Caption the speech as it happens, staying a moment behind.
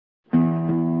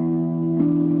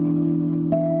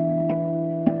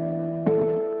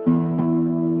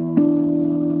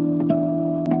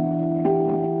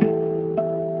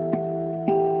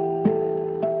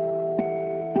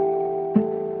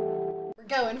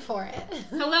for it.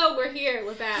 Hello, we're here.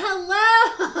 We're back.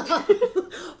 Hello!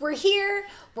 We're here.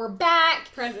 We're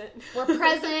back. Present. We're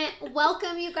present.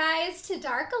 Welcome, you guys, to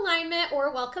Dark Alignment,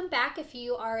 or welcome back if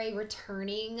you are a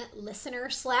returning listener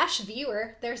 /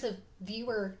 viewer. There's a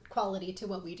viewer quality to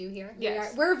what we do here.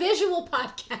 Yes. We're a visual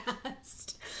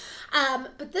podcast.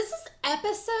 But this is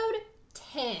episode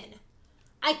 10.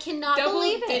 I cannot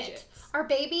believe digits. it. Our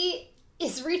baby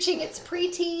is reaching its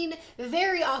preteen,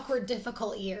 very awkward,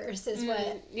 difficult years is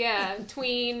what... Yeah,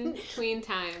 tween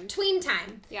time. Tween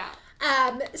time. Yeah.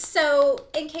 So,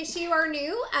 in case you are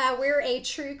new, we're a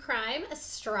true crime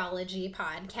astrology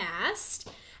podcast,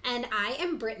 and I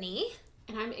am Brittany.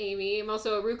 And I'm Amy. I'm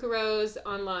also a Ruka Rose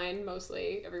online,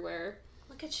 mostly, everywhere.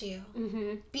 Look at you.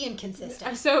 Mm-hmm. Being consistent.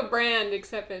 I'm so brand,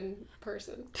 except in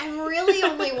person. I'm really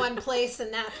only one place,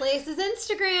 and that place is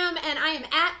Instagram, and I am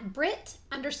at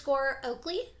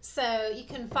Brit_Oakley. So you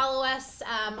can follow us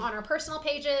on our personal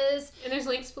pages. And there's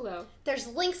links below. There's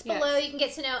links below. You can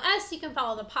get to know us. You can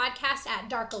follow the podcast at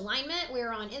Dark Alignment.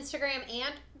 We're on Instagram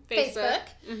and Facebook.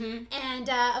 Mm-hmm. And,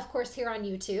 of course, here on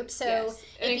YouTube. So yes.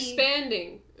 And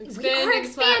expanding. We are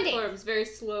expanding. Platforms very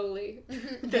slowly.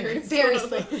 Mm-hmm. Very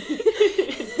slowly.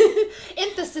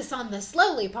 Emphasis on the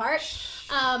slowly part.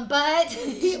 But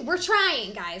we're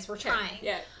trying, guys. We're trying.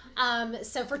 Yeah.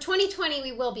 So for 2020,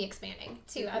 we will be expanding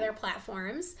to other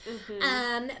platforms.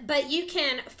 Mm-hmm. But you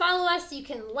can follow us, you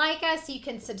can like us, you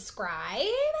can subscribe.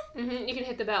 Mm-hmm. You can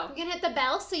hit the bell. You can hit the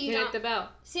bell so you don't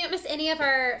miss any of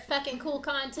our fucking cool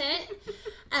content.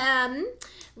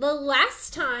 The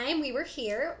last time we were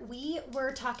here, we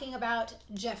were talking about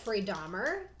Jeffrey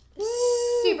Dahmer.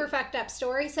 Super fucked up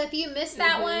story. So if you missed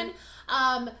that one,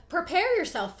 prepare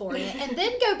yourself for it and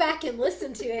then go back and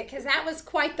listen to it because that was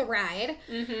quite the ride.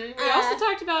 Mm-hmm. We also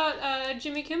talked about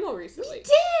Jimmy Kimmel recently.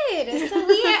 We did. So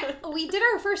we did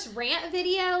our first rant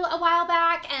video a while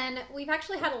back, and we've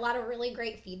actually had a lot of really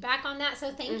great feedback on that.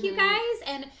 So thank you guys.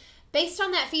 And based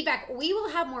on that feedback, we will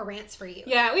have more rants for you.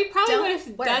 Yeah, we probably would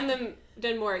have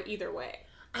done more either way.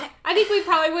 I think we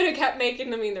probably would have kept making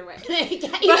them either way.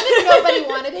 Even if nobody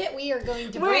wanted it, we are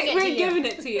going to bring it to you. We're giving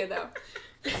it to you, though.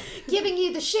 Giving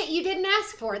you the shit you didn't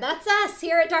ask for. That's us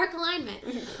here at Dark Alignment.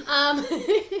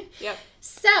 Yep.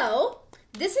 So,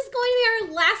 this is going to be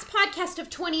our last podcast of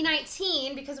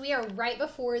 2019 because we are right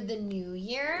before the new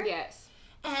year. Yes.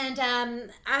 And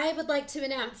I would like to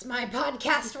announce my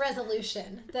podcast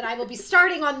resolution that I will be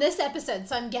starting on this episode.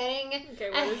 So I'm getting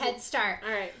a head start.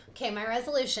 All right. Okay, my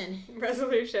resolution. I'm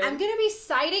going to be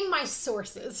citing my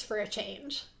sources for a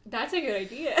change. That's a good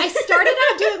idea. I started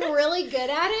out doing really good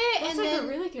at it. That's a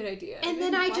really good idea. And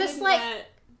then I just I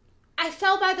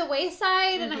fell by the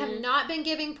wayside and I have not been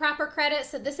giving proper credit.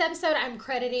 So this episode I'm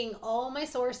crediting all my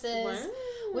sources,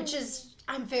 which is,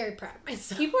 I'm very proud of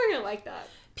myself. People are going to like that.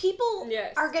 People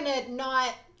are going to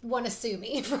not want to sue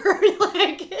me for being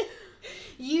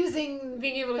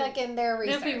able to fucking their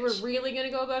research. If we were really going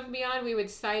to go above and beyond, we would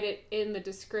cite it in the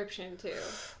description too.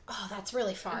 Oh, that's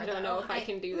really far. I don't know if I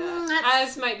can do that.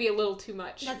 This might be a little too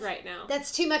much right now.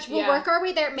 That's too much. We'll work our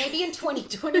way there. Maybe in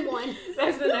 2021.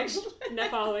 That's the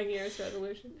following year's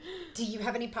resolution. Do you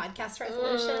have any podcast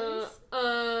resolutions?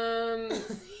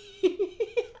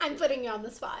 I'm putting you on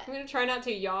the spot. I'm going to try not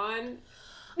to yawn.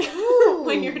 Ooh.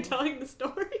 When you're telling the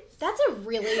stories. That would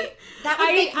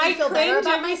make me feel better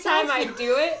about myself. Every time I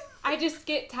do it, I just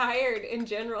get tired in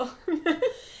general.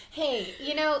 Hey,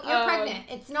 you're pregnant.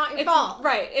 It's not your fault.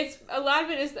 Right. It's a lot of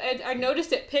it is I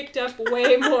noticed it picked up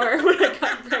way more when I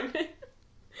got pregnant.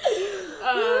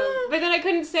 But then I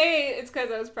couldn't say it's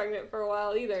because I was pregnant for a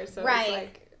while either. So right. It's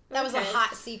like, that was a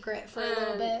hot secret for a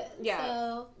little bit. Yeah.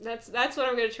 So. That's what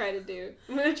I'm going to try to do.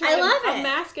 I'm going to I'll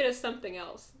mask it as something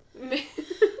else.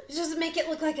 Just make it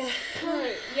look like a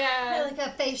like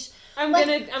a face. I'm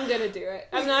gonna do it.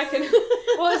 I'm not gonna.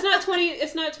 Well, it's not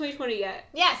 2020 yet.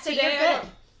 Yeah, so today, you're good.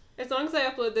 As long as I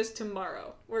upload this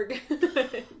tomorrow, we're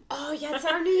good. Oh yeah, it's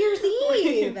our New Year's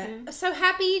Eve. So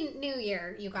happy New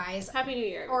Year, you guys. Happy New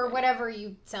Year, or whatever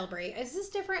you celebrate. Is this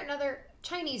different in other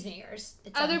Chinese New Year's?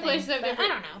 Other places have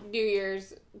different. I don't know. New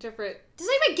Year's different. Does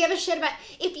anybody give a shit about?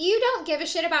 If you don't give a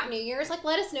shit about New Year's,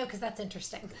 let us know because that's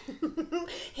interesting.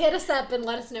 Hit us up and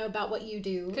let us know about what you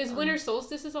do. Because winter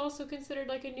solstice is also considered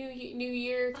like a new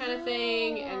year kind of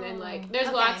thing, and then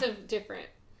there's lots of different.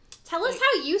 Tell us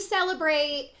how you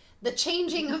celebrate the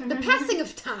changing of the passing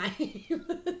of time.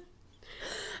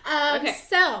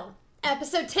 So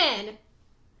episode 10,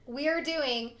 we are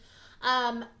doing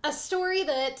a story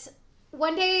that.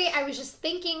 One day I was just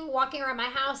walking around my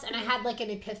house, and I had an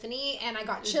epiphany, and I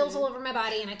got chills all over my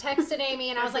body, and I texted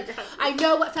Amy, and I was like, I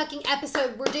know what fucking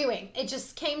episode we're doing. It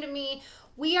just came to me.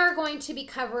 We are going to be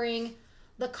covering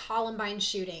the Columbine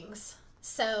shootings.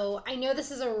 So I know this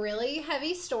is a really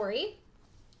heavy story,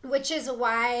 which is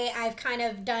why I've kind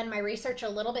of done my research a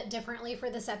little bit differently for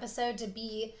this episode to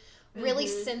be really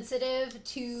sensitive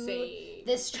to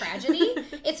this tragedy.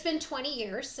 It's been 20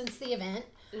 years since the event,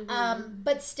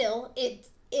 but still,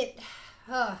 it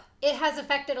has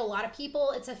affected a lot of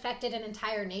people. It's affected an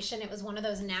entire nation. It was one of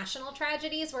those national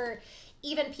tragedies where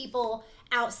even people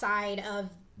outside of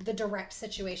the direct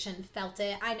situation felt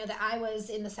it. I know that I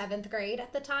was in the 7th grade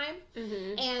at the time,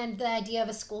 and the idea of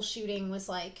a school shooting was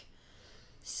like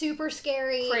super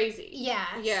scary. Crazy. Yeah.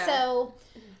 So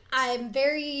I'm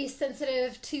very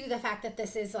sensitive to the fact that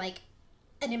this is like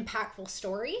an impactful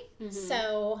story.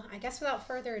 So I guess without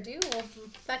further ado, we'll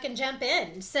fucking jump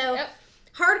in. So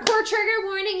hardcore trigger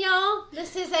warning, y'all.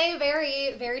 This is a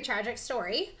very, very tragic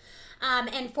story.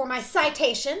 And for my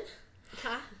citation,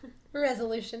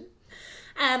 resolution,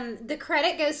 the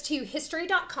credit goes to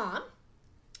history.com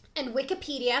and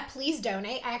Wikipedia. Please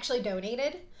donate. I actually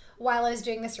donated while I was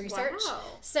doing this research. Wow.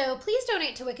 So please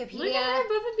donate to Wikipedia. Look at her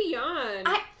above and beyond.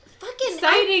 I fucking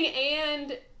citing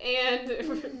and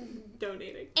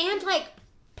donating. And like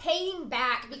paying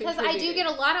back, because I do get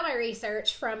a lot of my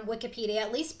research from Wikipedia,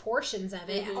 at least portions of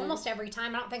it, almost every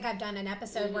time. I don't think I've done an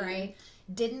episode where I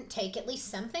didn't take at least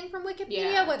something from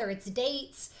Wikipedia, whether it's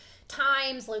dates,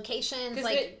 times, locations.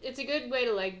 Like, it's a good way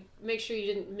to like make sure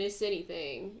you didn't miss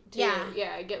anything.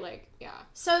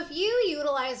 So if you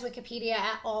utilize Wikipedia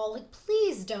at all, like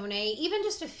please donate, even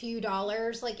just a few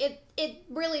dollars. Like it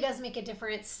really does make a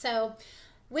difference. So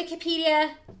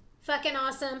Wikipedia, fucking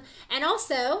awesome. And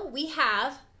also we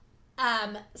have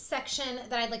section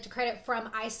that I'd like to credit from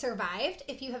I Survived.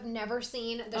 If you have never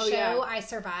seen the show I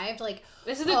Survived, like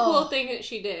this is a cool thing that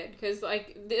she did, because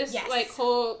like this like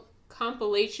whole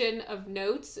compilation of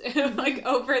notes like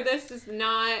over this is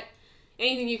not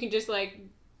anything you can just like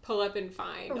pull up and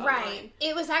find online.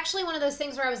 It was actually one of those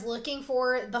things where I was looking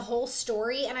for the whole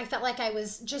story, and I felt like I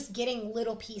was just getting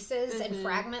little pieces and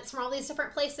fragments from all these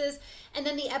different places. And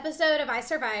then the episode of I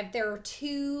Survived, there are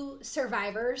 2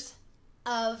 survivors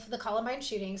of the Columbine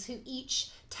shootings who each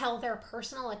tell their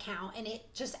personal account, and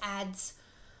it just adds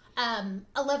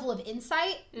a level of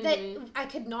insight that I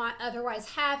could not otherwise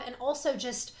have, and also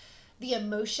just the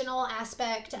emotional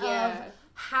aspect of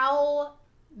how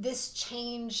this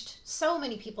changed so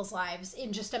many people's lives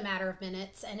in just a matter of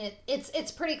minutes, and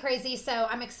it's pretty crazy. So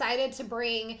I'm excited to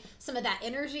bring some of that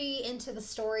energy into the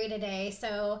story today.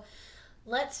 So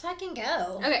let's fucking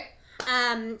go. Okay.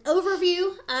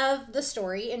 Overview of the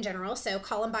story in general. So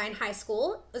Columbine High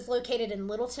School is located in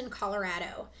Littleton,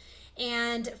 Colorado.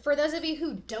 And for those of you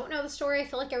who don't know the story, I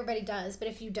feel like everybody does, but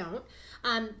if you don't,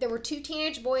 there were 2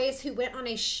 teenage boys who went on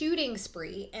a shooting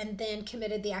spree and then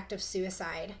committed the act of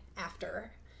suicide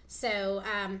after. So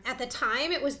at the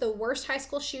time, it was the worst high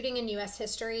school shooting in U.S.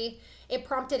 history. It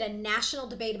prompted a national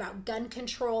debate about gun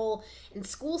control and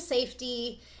school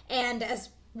safety, and as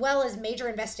well as major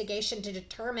investigation to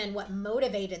determine what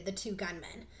motivated the 2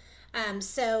 gunmen.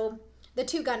 So the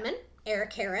 2 gunmen,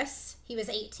 Eric Harris, he was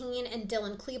 18, and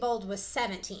Dylan Klebold was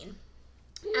 17.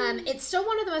 It's still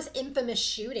one of the most infamous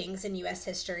shootings in U.S.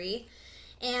 history,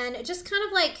 and it just kind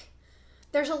of like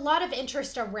there's a lot of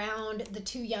interest around the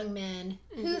 2 young men,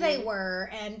 who they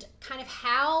were, and kind of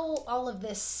how all of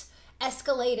this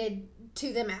escalated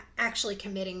to them actually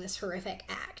committing this horrific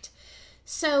act.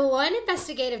 So one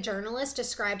investigative journalist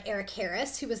described Eric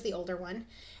Harris, who was the older one,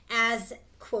 as,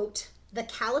 quote, the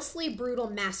callously brutal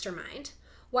mastermind,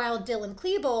 while Dylan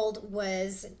Klebold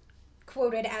was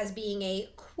quoted as being a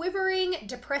quivering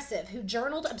depressive who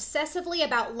journaled obsessively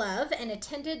about love and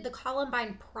attended the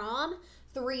Columbine prom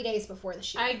 3 days before the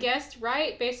shooting. I guessed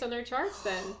right based on their charts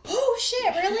then. Oh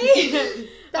shit, really?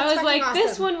 I was like, awesome.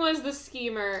 This one was the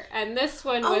schemer, and this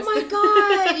one was my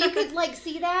god, you could like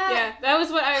see that? Yeah, that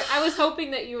was what I was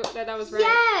hoping that that was right.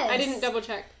 Yes! I didn't double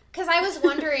check. Because I was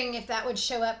wondering if that would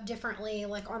show up differently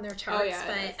like on their charts. Oh yeah,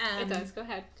 but it does. Go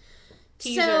ahead.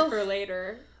 Teaser for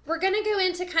later. We're going to go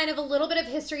into kind of a little bit of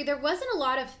history. There wasn't a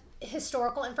lot of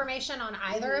historical information on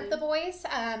either of the boys.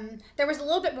 There was a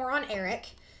little bit more on Eric,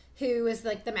 who is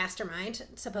like the mastermind,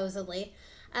 supposedly.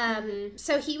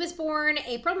 So he was born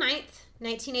April 9th,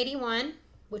 1981,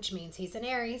 which means he's an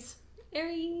Aries.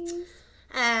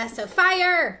 So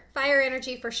fire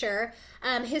energy for sure.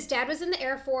 His dad was in the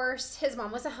Air Force. His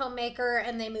mom was a homemaker,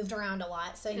 and they moved around a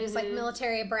lot. So he was like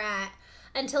military brat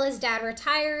until his dad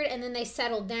retired, and then they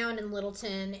settled down in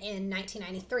Littleton in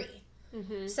 1993.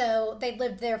 So they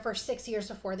lived there for 6 years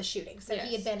before the shooting. So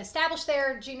he had been established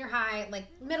there, junior high, like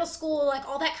middle school, like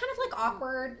all that kind of like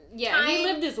awkward time. He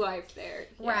lived his life there.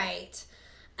 Right.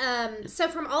 So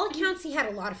from all accounts, he had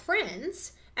a lot of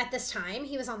friends, at this time.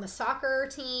 He was on the soccer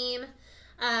team.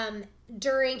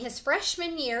 During his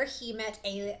freshman year, he met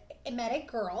a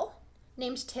girl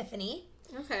named Tiffany.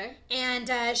 Okay.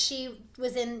 And she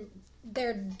was in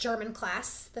their German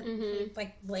class, the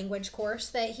like language course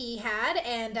that he had,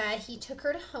 and he took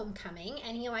her to homecoming,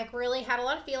 and he like really had a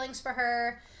lot of feelings for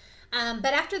her.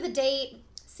 But after the date,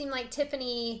 seemed like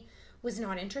Tiffany was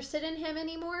not interested in him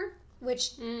anymore,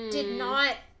 which did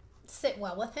not sit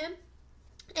well with him.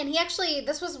 And he actually,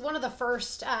 this was one of the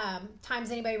first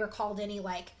times anybody recalled any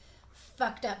like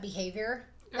fucked up behavior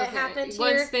that happened here.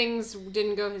 Once things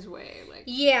didn't go his way.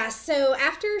 Yeah, so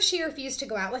after she refused to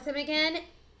go out with him again,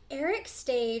 Eric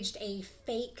staged a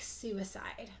fake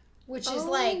suicide, which is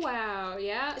like, wow,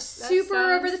 yeah, super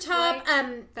over the top.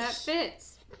 Like that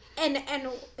fits. And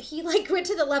he like went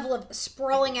to the level of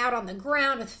sprawling out on the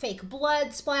ground with fake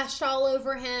blood splashed all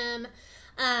over him.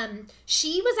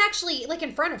 She was actually like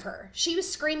in front of her. She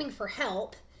was screaming for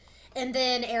help, and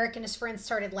then Eric and his friends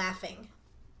started laughing.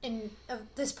 And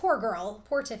this poor girl,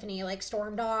 poor Tiffany, like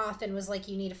stormed off and was like,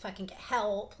 "You need to fucking get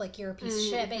help. Like you're a piece of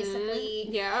shit, basically."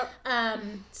 Yeah.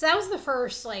 So that was the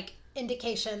first like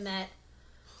indication that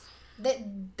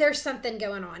there's something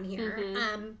going on here.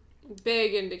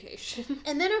 Big indication.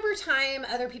 And then over time,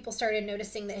 other people started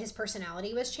noticing that his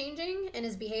personality was changing and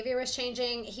his behavior was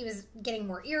changing. He was getting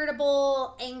more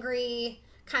irritable, angry,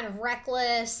 kind of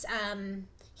reckless.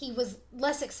 He was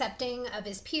less accepting of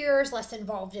his peers, less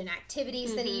involved in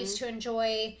activities that he used to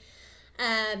enjoy.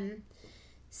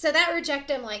 So that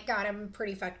rejection like got him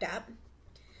pretty fucked up.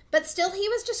 But still, he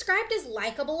was described as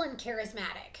likable and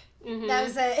charismatic. That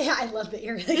was I love that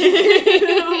you're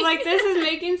really I'm like, this is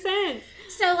making sense.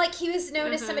 So, like, he was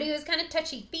known as somebody who was kind of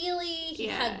touchy-feely. He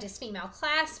hugged his female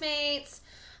classmates.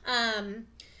 On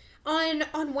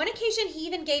one occasion, he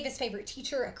even gave his favorite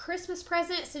teacher a Christmas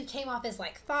present, so he came off as,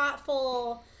 like,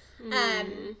 thoughtful.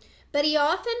 But he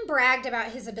often bragged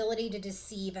about his ability to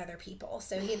deceive other people.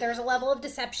 So there's a level of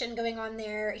deception going on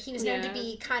there. He was known to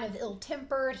be kind of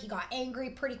ill-tempered. He got angry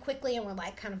pretty quickly and would,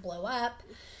 like, kind of blow up.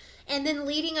 And then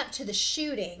leading up to the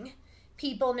shooting,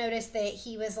 people noticed that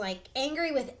he was like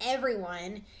angry with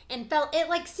everyone and felt it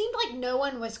like seemed like no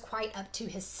one was quite up to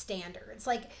his standards.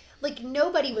 Like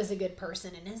nobody was a good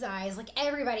person in his eyes. Like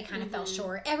everybody kind of fell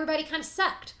short. Everybody kind of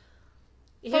sucked.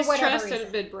 His trust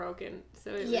had been broken.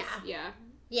 So it was,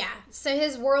 yeah. So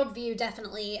his worldview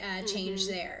definitely changed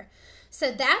there.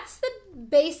 So that's the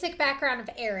basic background of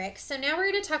Eric. So now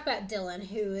we're going to talk about Dylan,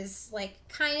 who is like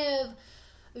kind of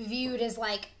viewed as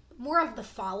like more of the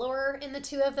follower in the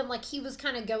two of them. Like he was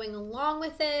kind of going along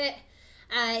with it.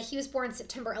 He was born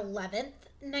September 11th,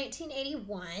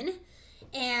 1981.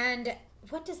 And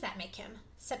what does that make him?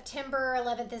 September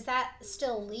 11th, is that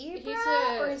still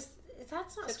Libra? Or is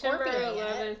that's not September Scorpio 11th.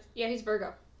 yet? Yeah, he's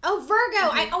Virgo. Oh,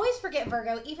 Virgo. I always forget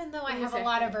Virgo, even though I have a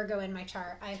lot of Virgo in my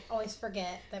chart. I always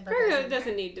forget that Virgo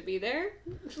doesn't need to be there.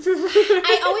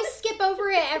 I always skip over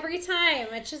it every time,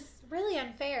 which is really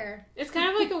unfair. It's kind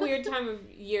of like a weird time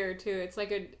of year too. It's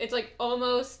like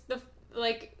almost the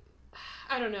like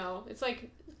I don't know. It's like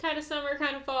kind of summer,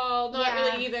 kind of fall. Not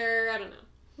really either. I don't know.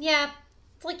 Yeah.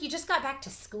 It's like you just got back to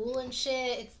school and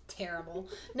shit. It's terrible.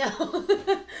 No.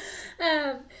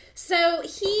 So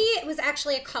he was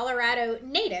actually a Colorado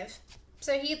native.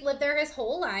 So he'd lived there his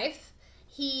whole life.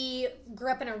 He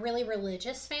grew up in a really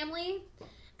religious family.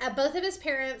 Both of his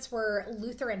parents were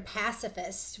Lutheran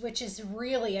pacifists, which is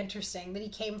really interesting that he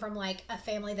came from like a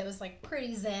family that was like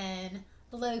pretty zen,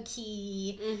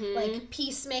 low-key, like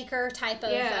peacemaker type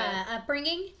of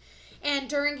upbringing. And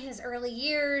during his early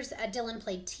years, Dylan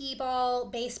played t-ball,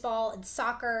 baseball, and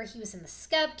soccer. He was in the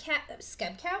Cub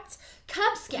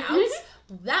Scouts.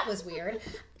 That was weird.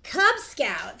 Cub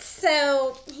Scouts.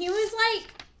 So he was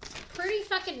like pretty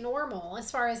fucking normal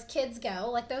as far as kids go.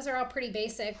 Like those are all pretty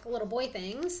basic little boy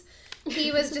things.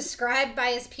 He was described by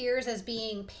his peers as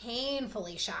being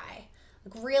painfully shy.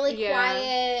 Like really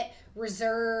quiet,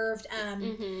 reserved.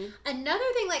 Another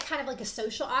thing, like kind of like a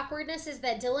social awkwardness, is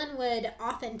that Dylan would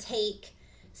often take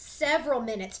several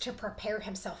minutes to prepare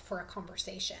himself for a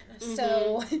conversation.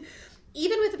 So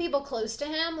even with the people close to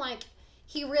him, like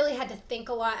he really had to think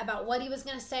a lot about what he was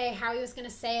going to say, how he was going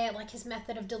to say it, like his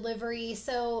method of delivery.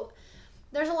 So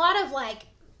there's a lot of like,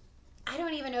 I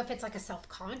don't even know if it's like a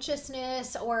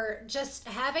self-consciousness or just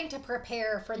having to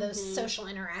prepare for those social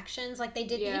interactions. Like they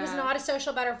did, he was not a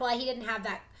social butterfly. He didn't have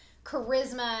that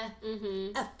charisma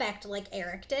effect like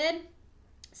Eric did.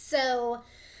 So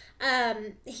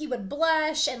he would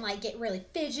blush and like get really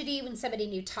fidgety when somebody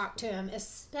new talked to him,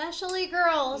 especially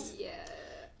girls. Yeah.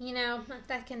 You know,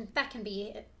 that can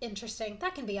be interesting.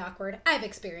 That can be awkward. I've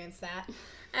experienced that.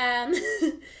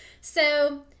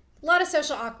 So a lot of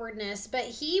social awkwardness, but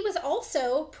he was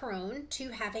also prone to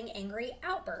having angry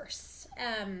outbursts.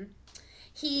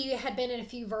 He had been in a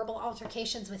few verbal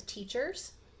altercations with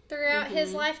teachers throughout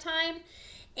his lifetime,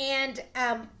 and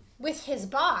with his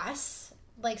boss,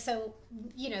 like, so,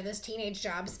 you know, those teenage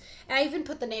jobs, and I even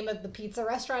put the name of the pizza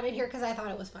restaurant in here because I thought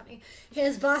it was funny.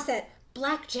 His boss at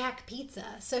Blackjack Pizza.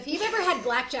 So if you've ever had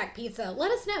Blackjack Pizza,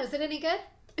 let us know. Is it any good?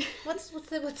 What's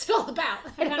it all about?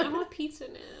 I want pizza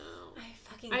now.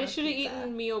 I should have eaten a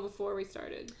meal before we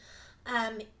started.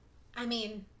 I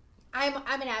mean, I'm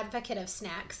an advocate of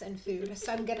snacks and food,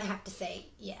 so I'm gonna have to say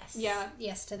yes. Yeah.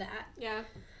 Yes to that. Yeah.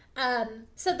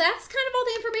 So that's kind of all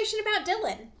the information about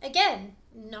Dylan. Again,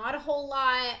 not a whole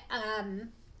lot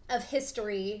of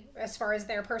history as far as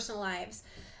their personal lives.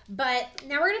 But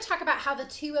now we're going to talk about how the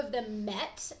two of them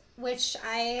met, which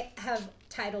I have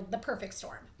titled The Perfect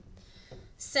Storm.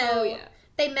 So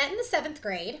they met in the 7th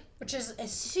grade, which is a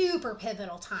super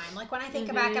pivotal time. Like, when I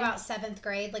think back about 7th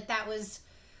grade, like, that was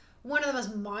one of the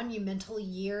most monumental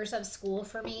years of school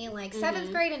for me. Like,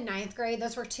 7th grade and 9th grade,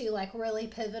 those were two, like, really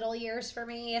pivotal years for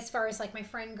me as far as, like, my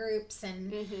friend groups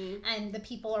and the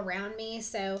people around me.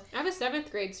 So I have a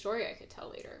 7th grade story I could tell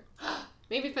later.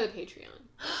 Maybe for the Patreon.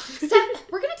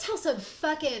 We're going to tell some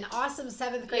fucking awesome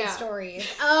 7th grade stories.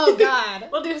 Oh, God.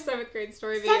 We'll do a 7th grade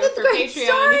story video for Patreon stories.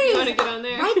 If you want to get on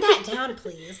there. Write that down,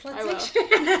 please. Let's make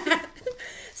sure.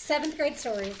 7th grade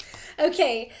stories.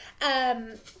 Okay.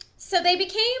 So they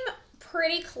became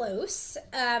pretty close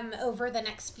over the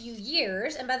next few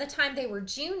years. And by the time they were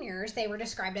juniors, they were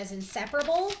described as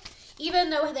inseparable, even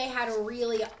though they had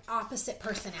really opposite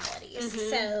personalities.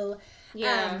 So,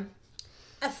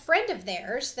 a friend of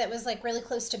theirs that was, like, really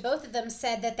close to both of them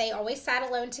said that they always sat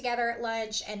alone together at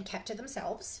lunch and kept to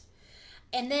themselves.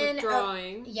 And then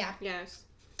withdrawing. Yes.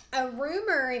 A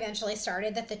rumor eventually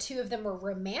started that the two of them were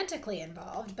romantically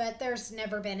involved, but there's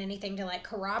never been anything to, like,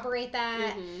 corroborate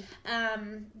that.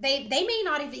 They may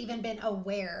not have even been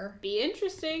aware. Be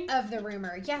interesting. Of the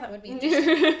rumor. Yeah, that would be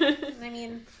interesting. I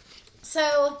mean,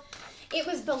 so it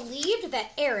was believed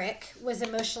that Eric was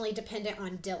emotionally dependent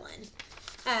on Dylan.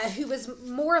 Who was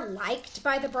more liked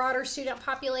by the broader student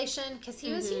population because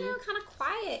he was, you know, kind of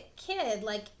quiet kid.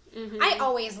 Like, I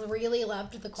always really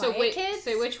loved the quiet kids.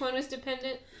 So which one was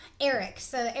dependent? Eric.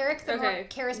 So Eric, the more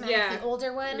charismatic, the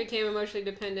older one, became emotionally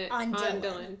dependent on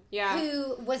Dylan. Yeah,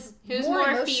 who was more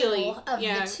emotional of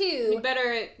the two.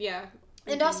 Better at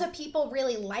and also people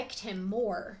really liked him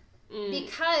more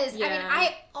because I mean,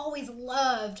 I always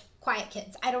loved quiet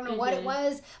kids. I don't know what it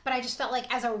was, but I just felt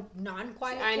like as a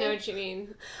non-quiet kid. I know what you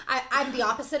mean. I'm the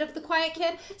opposite of the quiet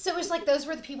kid. So it was like those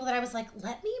were the people that I was like,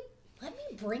 let me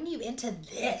bring you into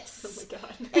this. Oh my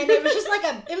God. And it was just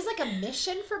like a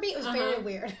mission for me. It was very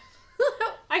weird.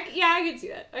 I can see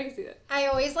that. I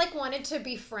always, like, wanted to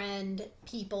befriend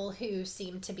people who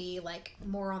seemed to be, like,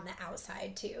 more on the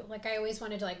outside too. Like, I always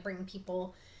wanted to, like, bring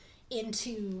people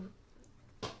into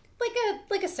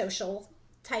like a social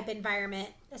type environment.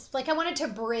 It's like I wanted to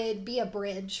be a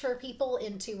bridge for people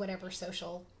into whatever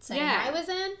social setting I was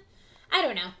in. I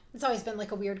don't know. It's always been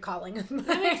like a weird calling of mine.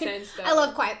 That makes sense, though. I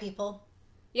love quiet people.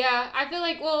 Yeah, I feel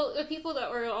like, well, the people that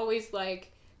were always,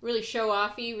 like, really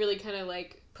show-offy really kind of,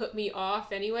 like, put me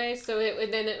off anyway. So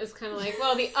then it was kind of like,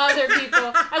 well, the other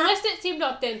people, unless it seemed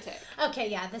authentic. Okay,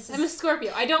 yeah, I'm a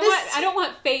Scorpio. I don't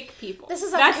want fake people. This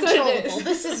is uncontrollable.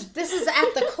 This is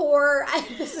at the core.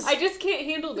 I just can't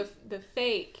handle the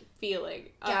fake feeling.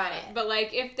 Got it. But, like,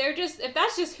 if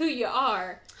that's just who you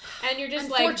are, and you're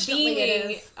just, like,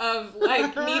 beaming of,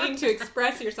 like, needing to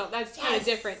express yourself, that's kind of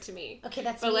different to me. Okay,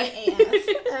 that's me, like,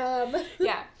 AF.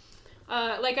 Yeah.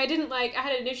 Like, I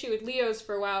had an issue with Leos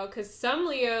for a while, because some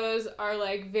Leos are,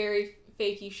 like, very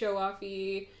fakey,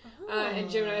 show-offy, and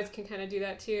Geminis can kind of do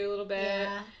that, too, a little bit.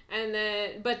 Yeah.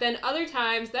 But then other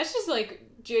times, that's just, like,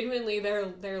 genuinely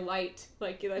their light,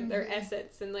 like their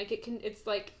essence, and, like,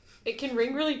 it can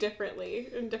ring really differently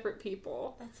in different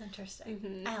people. That's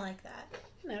interesting. I like that.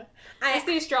 No, that's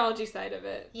the astrology side of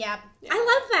it. Yeah.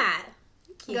 I love that.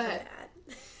 Go ahead.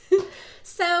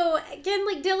 So, again,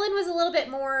 like, Dylan was a little bit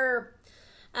more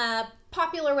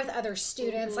popular with other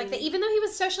students. Like, even though he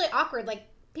was socially awkward, like,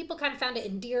 people kind of found it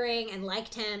endearing and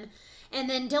liked him. And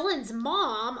then Dylan's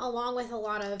mom, along with a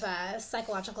lot of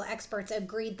psychological experts,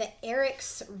 agreed that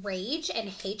Eric's rage and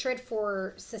hatred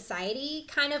for society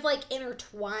kind of, like,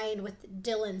 intertwined with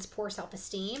Dylan's poor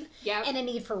self-esteem and a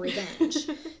need for revenge.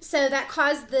 So that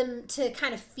caused them to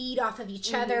kind of feed off of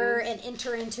each other and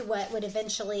enter into what would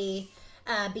eventually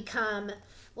become,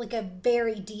 like, a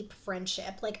very deep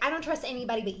friendship. Like, I don't trust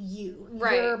anybody but you.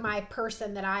 Right. You're my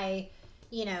person that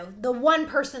the one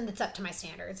person that's up to my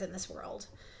standards in this world.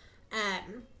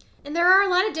 And there are a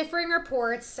lot of differing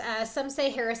reports. Some say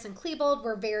Harris and Klebold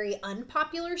were very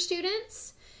unpopular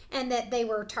students and that they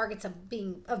were targets of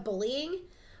bullying.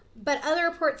 But other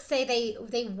reports say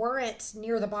they weren't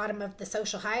near the bottom of the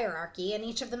social hierarchy, and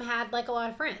each of them had like a lot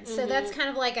of friends. Mm-hmm. So that's kind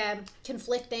of like a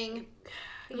conflicting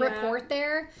report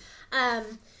there.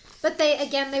 But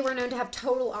they were known to have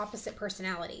total opposite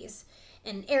personalities.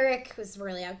 And Eric was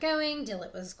really outgoing,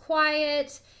 Dillett was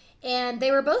quiet, and they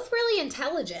were both really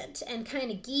intelligent and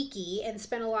kind of geeky and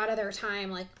spent a lot of their time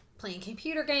like playing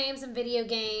computer games and video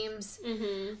games.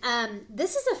 Mm-hmm.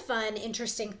 This is a fun,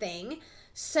 interesting thing.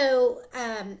 So,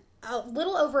 a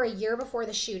little over a year before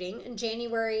the shooting, in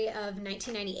January of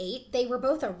 1998, they were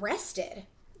both arrested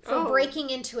for breaking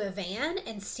into a van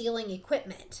and stealing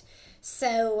equipment.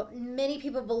 So, many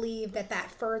people believe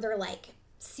that further, like,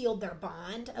 sealed their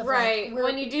bond. Of, right. Like,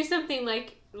 when you do something,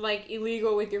 like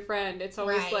illegal with your friend, it's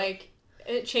always, like,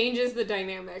 it changes the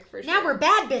dynamic, for sure. Now we're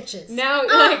bad bitches. Now,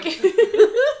 like...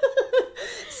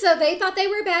 So they thought they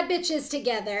were bad bitches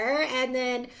together, and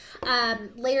then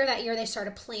later that year they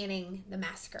started planning the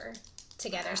massacre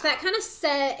together. Wow. So that kind of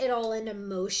set it all into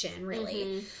motion,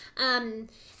 really. Mm-hmm.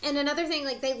 And another thing,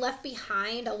 like, they left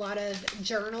behind a lot of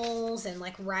journals and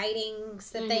like writings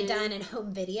that they'd done and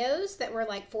home videos that were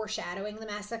like foreshadowing the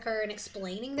massacre and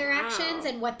explaining their actions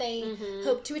and what they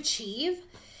hoped to achieve.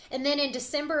 And then in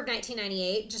December of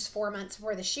 1998, just 4 months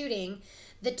before the shooting,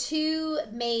 the two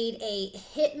made a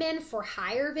hitmen for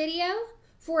hire video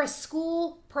for a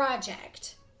school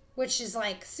project, which is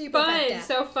like super fucked up.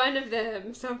 So fun of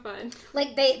them. So fun.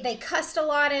 Like they cussed a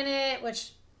lot in it,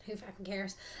 which who fucking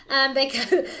cares?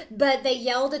 But they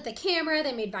yelled at the camera.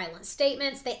 They made violent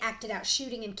statements. They acted out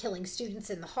shooting and killing students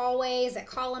in the hallways at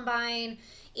Columbine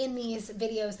in these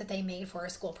videos that they made for a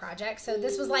school project. So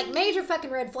this was like major fucking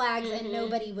red flags, and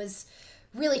nobody was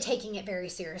really taking it very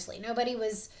seriously. Nobody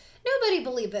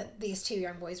believed that these two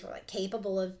young boys were like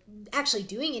capable of actually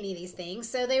doing any of these things.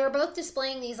 So they were both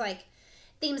displaying these like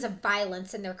themes of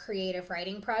violence in their creative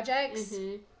writing projects.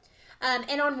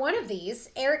 And on one of these,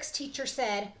 Eric's teacher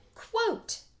said,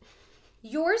 quote,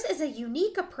 "Yours is a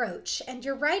unique approach and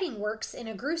your writing works in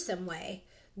a gruesome way.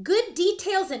 Good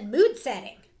details and mood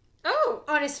setting."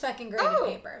 On his fucking graded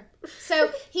paper.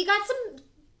 So he got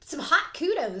some hot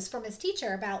kudos from his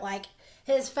teacher about like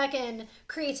his fucking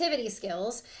creativity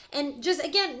skills. And just,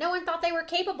 again, no one thought they were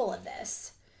capable of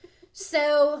this.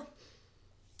 So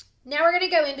now we're going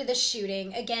to go into the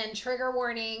shooting. Again, trigger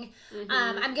warning.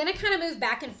 I'm going to kind of move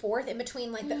back and forth in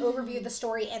between like the overview of the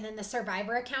story and then the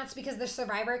survivor accounts, because the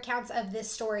survivor accounts of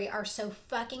this story are so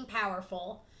fucking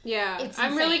powerful. Yeah.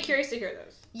 I'm really curious to hear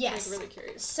those. Yes. I'm really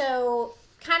curious. So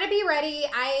kind of be ready.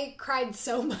 I cried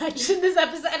so much in this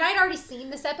episode, and I'd already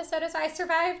seen this episode as I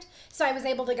survived, so I was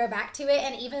able to go back to it,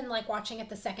 and even like watching it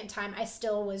the second time, I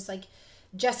still was like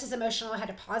just as emotional. I had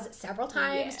to pause it several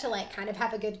times to like kind of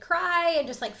have a good cry and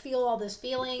just like feel all those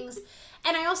feelings.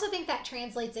 And I also think that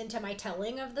translates into my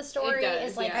telling of the story. It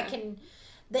does, is like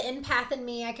the empath in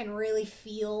me, I can really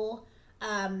feel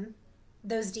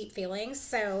those deep feelings.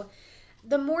 So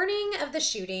the morning of the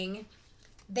shooting,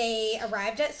 they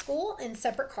arrived at school in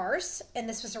separate cars, and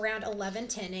this was around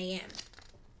 11:10 a.m.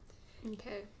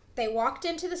 Okay. They walked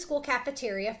into the school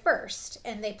cafeteria first,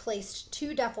 and they placed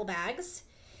 2 duffel bags,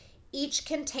 each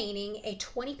containing a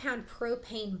 20-pound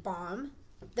propane bomb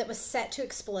that was set to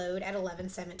explode at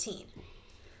 11:17.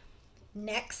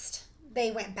 Next,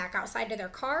 they went back outside to their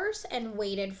cars and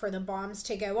waited for the bombs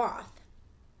to go off.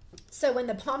 So when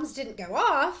the bombs didn't go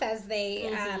off, as they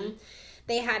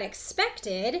had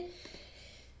expected,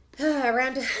 they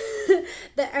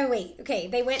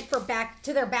went back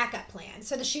to their backup plan.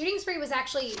 So the shooting spree was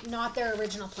actually not their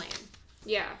original plan.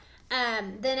 Yeah.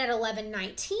 Then at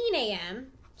 11:19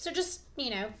 a.m., so just,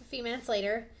 a few minutes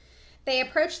later, they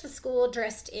approached the school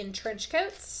dressed in trench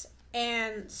coats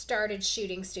and started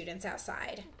shooting students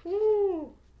outside.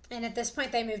 Ooh. And at this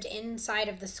point, they moved inside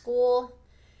of the school,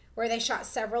 where they shot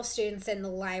several students in the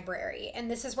library. And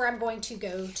this is where I'm going to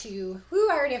go to... I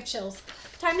already have chills.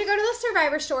 Time to go to the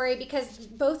survivor story, because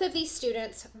both of these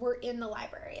students were in the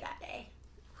library that day.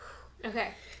 Okay.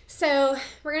 So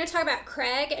we're going to talk about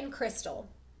Craig and Crystal,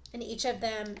 and each of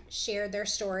them shared their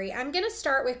story. I'm going to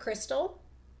start with Crystal.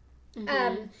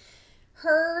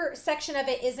 Her section of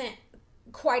it isn't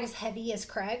quite as heavy as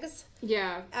Craig's.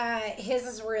 Yeah. His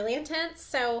is really intense.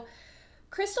 So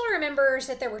Crystal remembers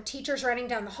that there were teachers running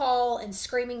down the hall and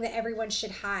screaming that everyone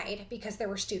should hide because there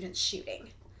were students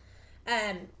shooting.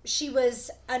 She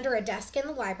was under a desk in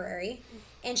the library,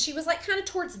 and she was like kind of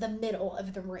towards the middle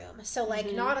of the room. So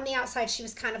like not on the outside, she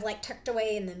was kind of like tucked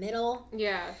away in the middle.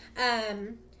 Yeah.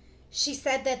 She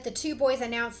said that the 2 boys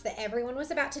announced that everyone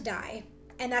was about to die,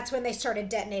 And that's when they started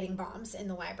detonating bombs in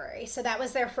the library. So that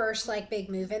was their first, like, big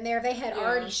move in there. They had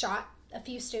already shot a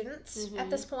few students at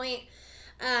this point.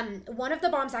 One of the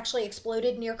bombs actually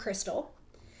exploded near Crystal.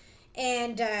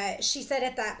 And she said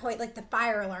at that point, like, the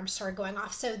fire alarm started going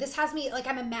off. So this has me, like,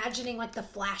 I'm imagining, like, the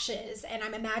flashes. And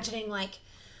I'm imagining, like,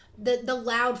 the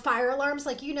loud fire alarms.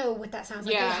 Like, you know what that sounds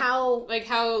like. Yeah. How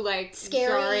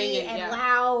scary and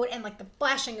loud. And, like, the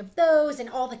flashing of those and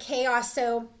all the chaos.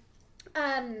 So,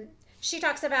 she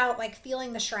talks about, like,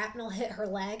 feeling the shrapnel hit her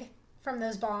leg from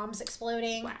those bombs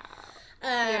exploding.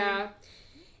 Wow.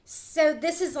 So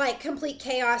this is, like, complete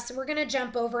chaos. We're going to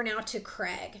jump over now to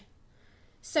Craig.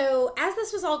 So as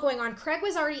this was all going on, Craig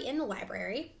was already in the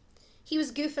library. He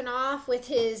was goofing off with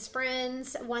his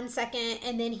friends 1 second,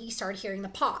 and then he started hearing the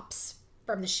pops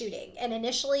from the shooting. And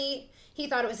initially, he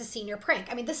thought it was a senior prank.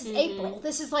 I mean, this is April.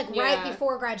 This is, like, right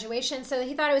before graduation. So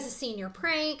he thought it was a senior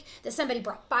prank, that somebody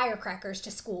brought firecrackers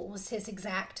to school was his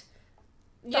exact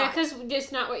thought. Yeah, because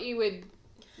it's not what you would,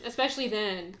 especially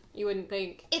then, you wouldn't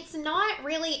think. It's not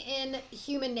really in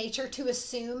human nature to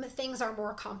assume things are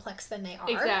more complex than they are.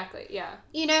 Exactly, yeah.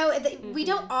 You know, we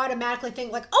don't automatically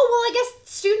think, like, oh, well, I guess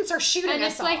students are shooting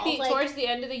us all. And it's like towards the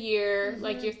end of the year,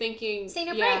 like, you're thinking...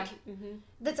 Senior prank.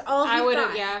 That's all he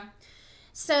thought. Yeah.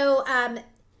 So,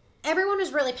 everyone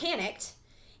was really panicked,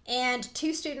 and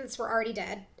 2 students were already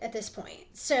dead at this point.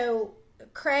 So,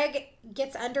 Craig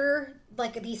gets under,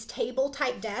 like, these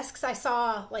table-type desks. I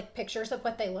saw, like, pictures of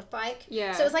what they looked like.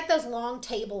 Yeah. So, it was like those long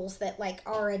tables that, like,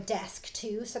 are a desk,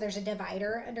 too. So, there's a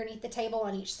divider underneath the table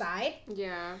on each side.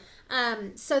 Yeah.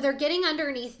 So, they're getting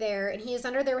underneath there, and he is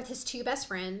under there with his 2 best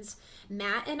friends,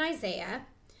 Matt and Isaiah.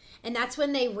 And that's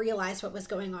when they realized what was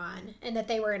going on and that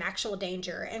they were in actual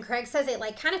danger. And Craig says it,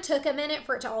 like, kind of took a minute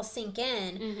for it to all sink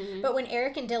in. But when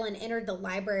Eric and Dylan entered the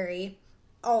library,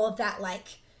 all of that, like,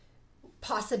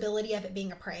 possibility of it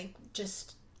being a prank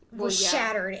just was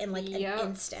shattered in, like, an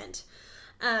instant.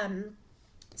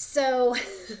 So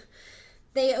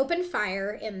they opened fire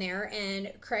in there,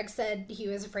 and Craig said he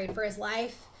was afraid for his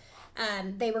life.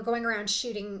 They were going around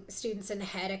shooting students in the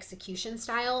head execution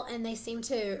style, and they seemed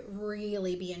to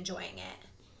really be enjoying it.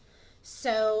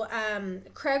 So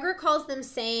Craig recalls them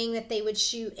saying that they would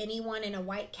shoot anyone in a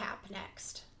white cap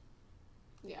next.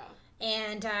 Yeah.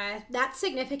 And that's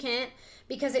significant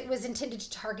because it was intended to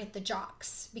target the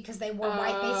jocks because they wore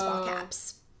white baseball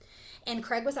caps. And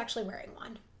Craig was actually wearing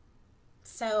one.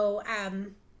 So,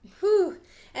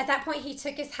 at that point, he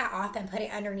took his hat off and put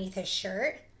it underneath his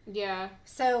shirt. Yeah.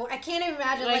 So I can't even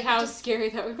imagine like how scary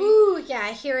that would be. Ooh,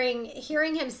 yeah. Hearing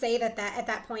him say that at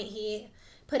that point he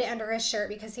put it under his shirt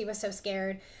because he was so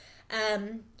scared.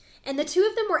 And the 2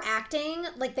 of them were acting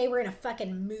like they were in a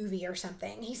fucking movie or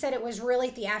something. He said it was really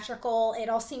theatrical. It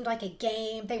all seemed like a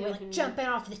game. They were like jumping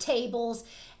off the tables.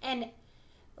 And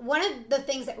one of the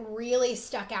things that really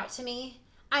stuck out to me,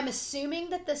 I'm assuming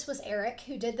that this was Eric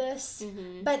who did this,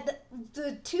 but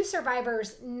the 2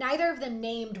 survivors, neither of them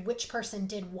named which person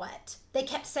did what. They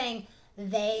kept saying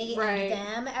they and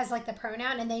them as, like, the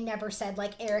pronoun, and they never said,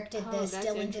 like, Eric did this,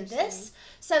 Dylan did this.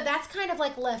 So that's kind of,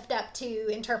 like, left up to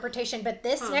interpretation. But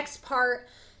this next part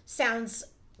sounds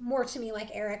more to me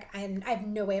like Eric. I have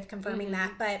no way of confirming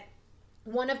that. But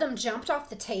one of them jumped off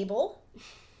the table,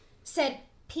 said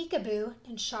peekaboo,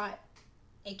 and shot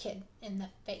a kid in the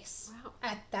face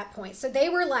at that point. So they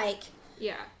were like,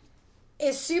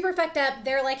 it's super fucked up.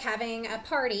 They're, like, having a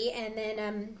party, and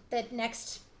then the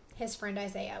next, his friend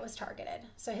Isaiah was targeted.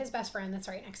 So his best friend that's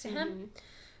right next to him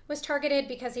was targeted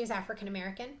because he was African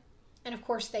American, and of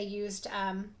course they used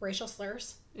racial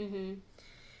slurs. And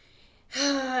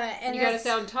you gotta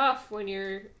sound tough when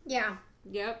you're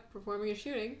performing a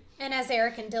shooting. And as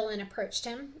Eric and Dylan approached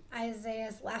him,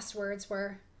 Isaiah's last words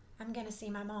were, "I'm gonna see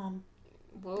my mom."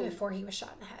 Before he was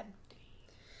shot in the head.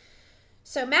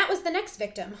 So Matt was the next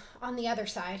victim on the other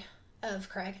side of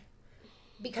Craig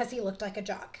because he looked like a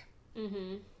jock.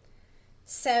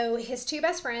 So his 2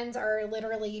 best friends are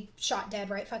literally shot dead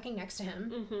right fucking next to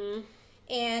him.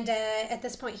 And at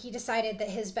this point he decided that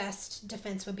his best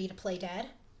defense would be to play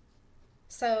dead.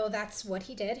 So that's what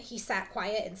he did. He sat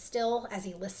quiet and still as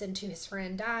he listened to his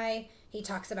friend die. He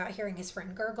talks about hearing his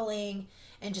friend gurgling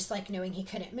and just, like, knowing he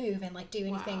couldn't move and, like, do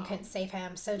anything, couldn't save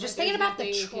him. So just thinking about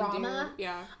the trauma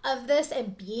of this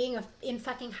and being in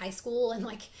fucking high school and,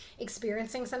 like,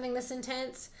 experiencing something this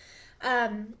intense.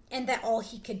 And that all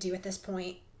he could do at this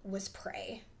point was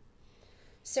pray.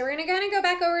 So we're going to kind of go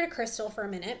back over to Crystal for a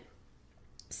minute.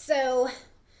 So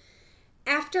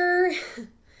after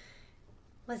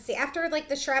like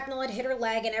the shrapnel had hit her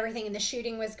leg and everything and the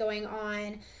shooting was going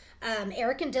on,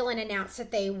 Eric and Dylan announced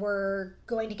that they were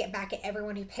going to get back at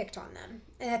everyone who picked on them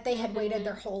and that they had waited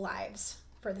their whole lives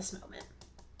for this moment.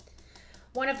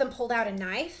 One of them pulled out a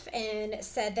knife and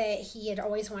said that he had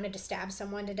always wanted to stab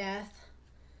someone to death.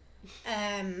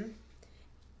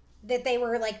 That they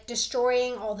were, like,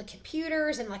 destroying all the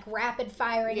computers and, like, rapid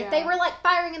firing. Yeah. They were, like,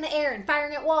 firing in the air and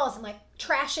firing at walls and, like,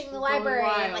 trashing the library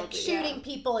and, like, shooting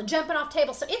people and jumping off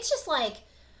tables. So it's just, like,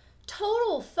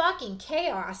 total fucking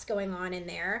chaos going on in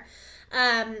there.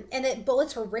 And that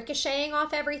bullets were ricocheting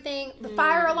off everything. The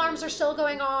fire alarms are still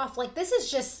going off. Like, this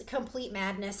is just complete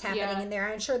madness happening in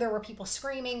there. I'm sure there were people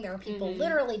screaming. There were people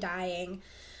literally dying.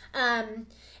 And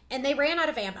they ran out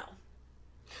of ammo.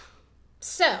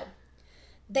 So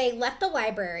they left the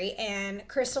library, and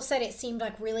Crystal said it seemed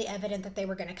like really evident that they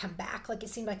were going to come back. Like, it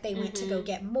seemed like they went to go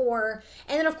get more.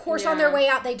 And then, of course, on their way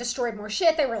out, they destroyed more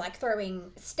shit. They were, like,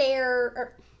 throwing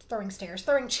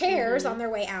chairs on their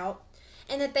way out.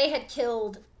 And that they had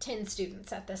killed 10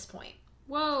 students at this point.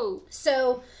 Whoa.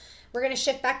 So we're going to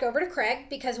shift back over to Craig,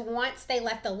 because once they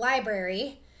left the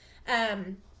library,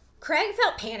 Craig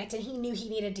felt panicked, and he knew he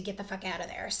needed to get the fuck out of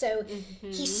there. So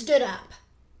he stood up.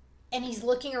 And he's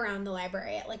looking around the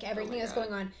library at, like, everything that's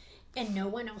going on. And no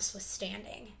one else was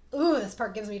standing. Ooh, this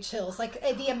part gives me chills. Like,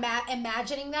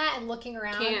 imagining that and looking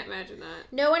around. Can't imagine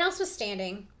that. No one else was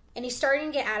standing. And he's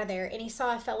starting to get out of there. And he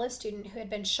saw a fellow student who had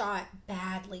been shot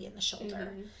badly in the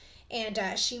shoulder.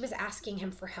 And she was asking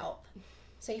him for help.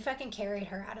 So he fucking carried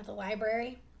her out of the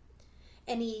library.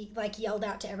 And he, like, yelled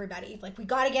out to everybody, like, we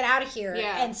got to get out of here.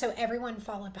 Yeah. And so everyone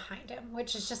followed behind him,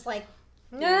 which is just like...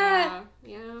 Yeah.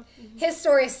 His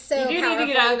story is so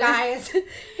powerful, guys.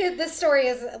 This story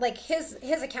is, like, his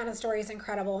account of the story is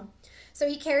incredible. So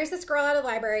he carries this girl out of the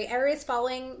library. Everybody's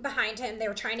following behind him. They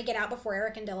were trying to get out before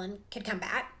Eric and Dylan could come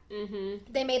back.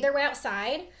 They made their way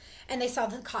outside, and they saw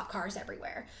the cop cars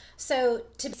everywhere. So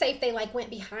to be safe, they, like,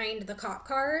 went behind the cop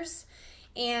cars.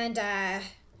 And, of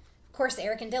course,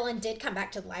 Eric and Dylan did come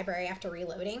back to the library after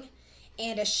reloading.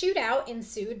 And a shootout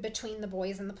ensued between the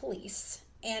boys and the police.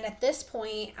 And at this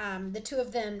point, the two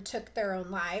of them took their own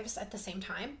lives at the same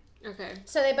time. Okay.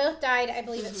 So they both died, I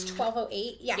believe it's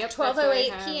 12:08. Yeah,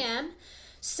 12:08 p.m.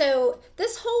 So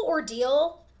this whole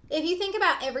ordeal, if you think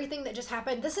about everything that just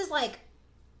happened, this is like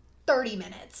 30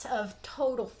 minutes of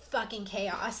total fucking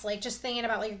chaos. Like, just thinking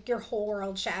about, like, your whole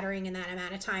world shattering in that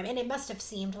amount of time. And it must have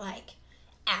seemed like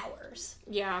hours.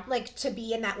 Yeah. Like, to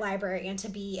be in that library and to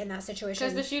be in that situation.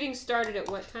 Because the shooting started at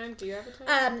what time? Do you have a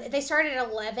time? They started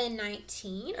at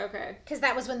 11:19. Okay. Because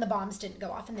that was when the bombs didn't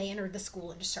go off and they entered the school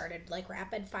and just started, like,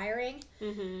 rapid firing.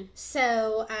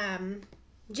 So,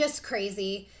 just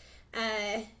crazy.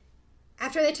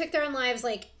 After they took their own lives,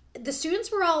 like, the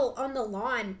students were all on the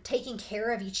lawn taking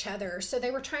care of each other. So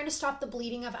they were trying to stop the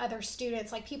bleeding of other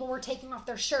students. Like, people were taking off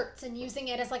their shirts and using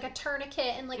it as, like, a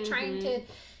tourniquet and, like, trying to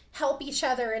help each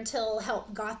other until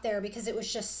help got there, because it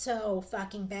was just so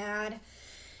fucking bad.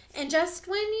 And just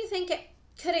when you think it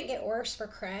couldn't get worse for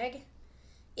Craig,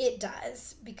 it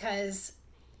does, because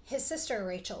his sister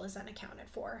Rachel is unaccounted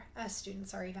for as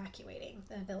students are evacuating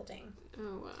the building.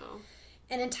 Oh, wow.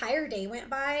 An entire day went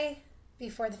by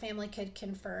before the family could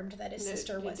confirm that his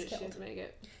sister was killed.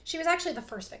 She was actually the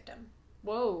first victim.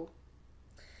 Whoa.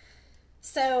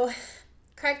 So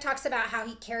Craig talks about how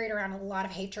he carried around a lot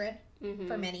of hatred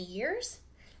for many years.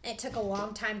 It took a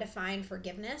long time to find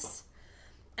forgiveness.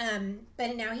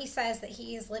 But now he says that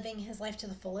he is living his life to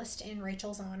the fullest in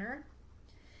Rachel's honor.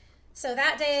 So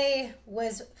that day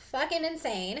was fucking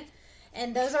insane.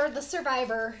 And those are the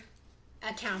survivor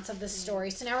accounts of the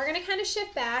story. So now we're going to kind of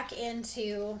shift back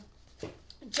into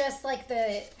just like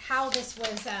how this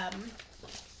was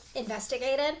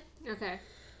investigated. Okay.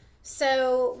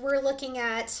 So we're looking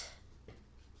at,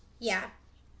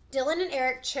 Dylan and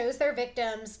Eric chose their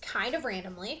victims kind of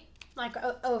randomly, like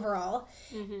overall.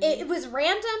 It was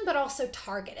random, but also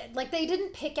targeted. Like, they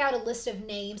didn't pick out a list of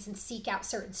names and seek out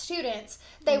certain students.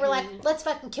 They were like, let's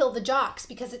fucking kill the jocks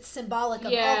because it's symbolic of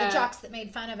all the jocks that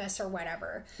made fun of us or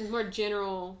whatever. It's more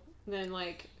general than,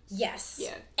 like... Yes.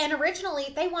 Yeah. And originally,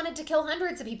 they wanted to kill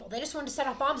hundreds of people. They just wanted to set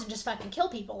off bombs and just fucking kill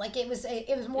people. Like, it was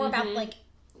more about, like,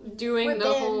 doing revenge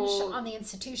the whole... on the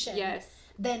institution Yes.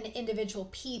 than individual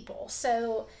people.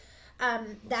 So,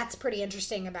 that's pretty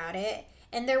interesting about it.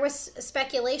 And there was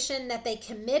speculation that they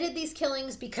committed these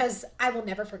killings because, I will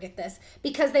never forget this,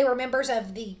 because they were members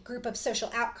of the group of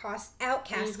social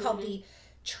outcasts called the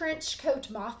Trenchcoat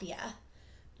Mafia,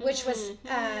 which was,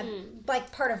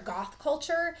 like, part of goth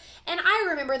culture. And I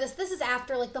remember this. This is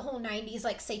after, like, the whole 90s,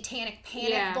 like, satanic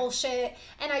panic bullshit.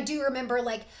 And I do remember,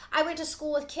 like, I went to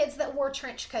school with kids that wore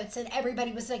trench coats, and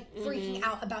everybody was, like, freaking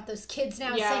out about those kids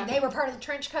now, saying they were part of the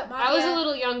Trenchcoat Mafia. I was a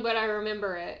little young, but I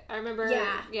remember it. I remember...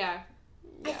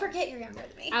 I forget you're younger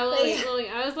than me.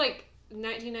 I was like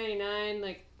 1999,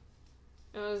 like,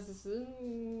 I was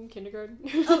in kindergarten.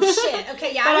 Oh shit!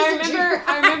 Okay, yeah. But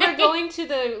I remember going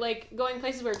to going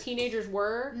places where teenagers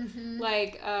were,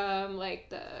 like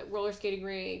the roller skating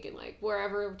rink and like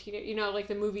wherever like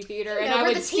the movie theater, and I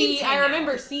would see. I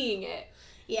remember seeing it.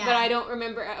 Yeah. But I don't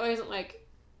remember. I wasn't like.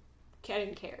 I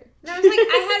didn't care. No, I was like,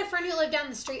 I had a friend who lived down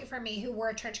the street from me who wore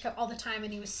a trench coat all the time,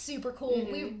 and he was super cool.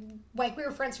 We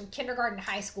were friends from kindergarten to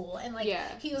high school, and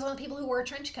he was one of the people who wore a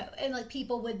trench coat, and like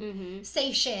people would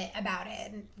say shit about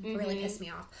it, and really pissed me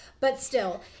off. But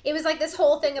still, it was like this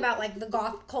whole thing about like the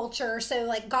goth culture. So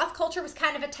like goth culture was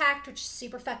kind of attacked, which is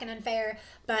super fucking unfair.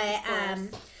 But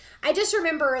I just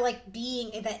remember like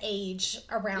being the age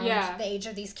around the age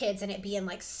of these kids, and it being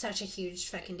like such a huge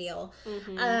fucking deal.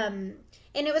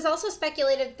 And it was also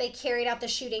speculated that they carried out the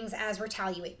shootings as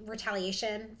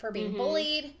retaliation for being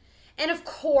bullied. And of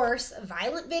course,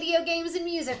 violent video games and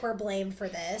music were blamed for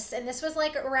this. And this was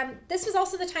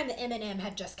also the time that Eminem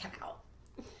had just come out.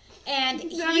 And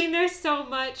there's so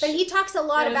much. But he talks a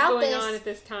lot about this going on at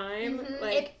this time.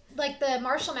 Like the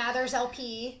Marshall Mathers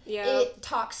LP, it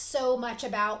talks so much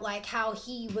about like how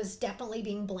he was definitely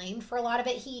being blamed for a lot of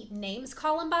it. He names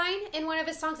Columbine in one of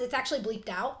his songs. It's actually bleeped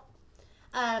out.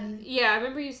 I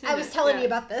remember you saying I was telling you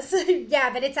about this.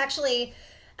 Yeah, but it's actually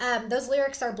those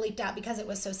lyrics are bleeped out because it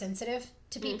was so sensitive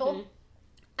to people.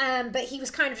 But he was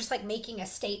kind of just like making a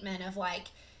statement of like,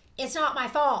 it's not my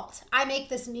fault. I make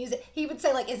this music. He would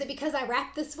say like, is it because I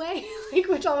rap this way? Like,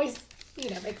 which always,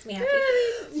 makes me happy.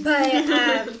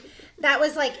 But that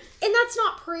was like, and that's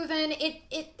not proven.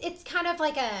 It's kind of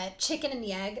like a chicken and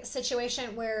the egg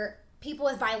situation where people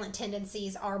with violent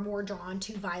tendencies are more drawn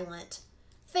to violent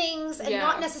things, and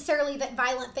not necessarily that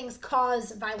violent things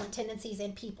cause violent tendencies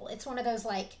in people. It's one of those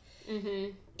like,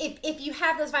 if you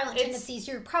have those violent tendencies,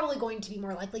 you're probably going to be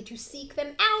more likely to seek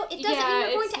them out. It doesn't mean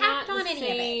you're going to act on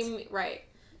any of it. Right.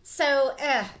 So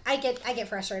I get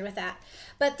frustrated with that.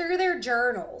 But through their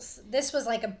journals, this was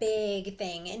like a big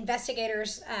thing.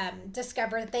 Investigators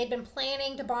discovered that they'd been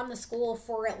planning to bomb the school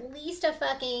for at least a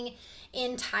fucking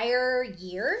entire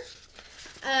year.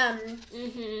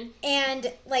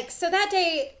 And like, so that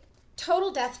day,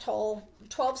 total death toll,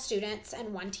 12 students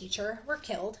and 1 teacher were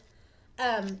killed.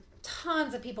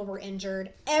 Tons of people were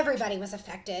injured. Everybody was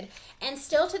affected. And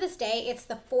still to this day, it's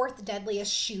the 4th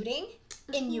deadliest shooting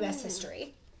in U.S.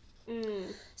 history.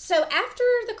 So after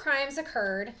the crimes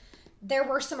occurred, there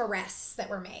were some arrests that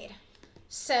were made.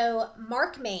 So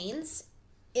Mark Maines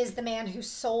is the man who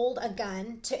sold a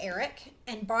gun to Eric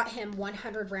and bought him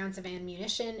 100 rounds of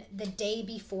ammunition the day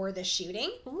before the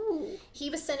shooting. He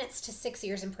was sentenced to 6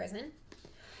 years in prison.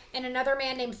 And another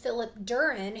man named Philip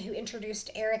Duran, who introduced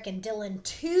Eric and Dylan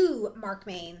to Mark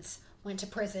Maines, went to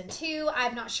prison too.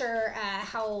 I'm not sure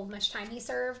how much time he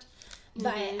served.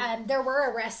 But there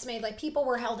were arrests made. Like, people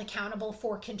were held accountable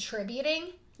for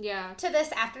contributing to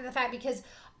this after the fact, because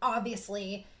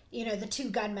obviously, the 2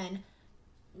 gunmen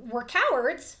were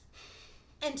cowards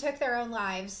and took their own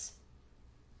lives,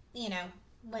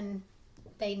 when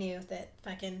they knew that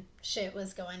fucking shit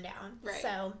was going down. Right.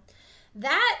 So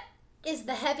that is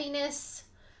the heaviness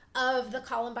of the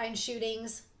Columbine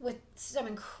shootings, with some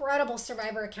incredible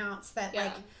survivor accounts that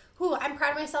I'm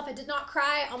proud of myself. I did not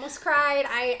cry. Almost cried.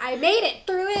 I made it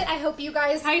through it. I hope you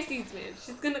guys... Pisces, man.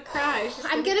 She's gonna cry.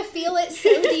 I'm gonna feel it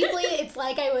so deeply. It's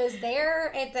like I was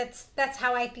there. That's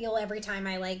how I feel every time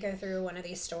I go through one of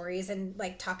these stories and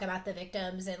talk about the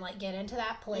victims and get into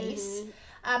that place.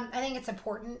 I think it's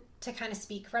important to kind of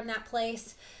speak from that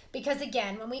place, because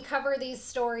again, when we cover these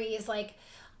stories,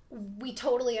 we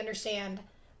totally understand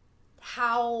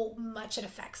how much it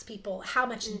affects people, how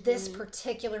much this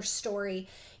particular story,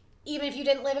 even if you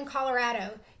didn't live in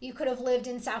Colorado, you could have lived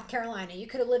in South Carolina, you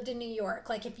could have lived in New York.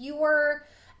 If you were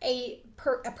a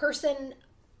person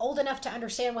old enough to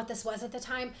understand what this was at the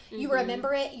time, you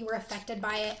remember it, you were affected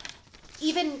by it.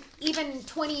 Even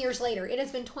 20 years later, it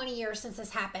has been 20 years since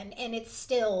this happened, and it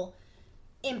still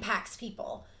impacts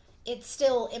people. It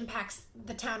still impacts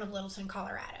the town of Littleton,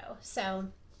 Colorado. So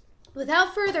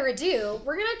without further ado,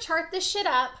 we're going to chart this shit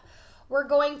up. We're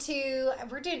doing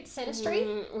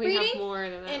Synastry we reading. Have more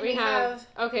than that. We have...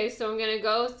 Okay, so I'm going to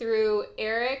go through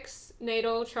Eric's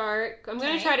natal chart. I'm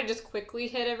going to try to just quickly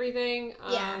hit everything.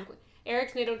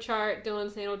 Eric's natal chart,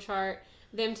 Dylan's natal chart,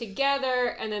 them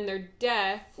together, and then their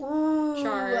death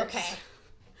charts. Okay.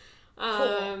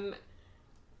 Cool.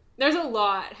 There's a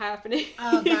lot happening.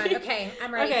 Oh, God. Okay,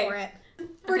 I'm ready for it.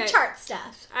 For chart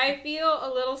stuff. I feel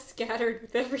a little scattered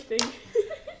with everything.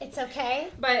 It's okay.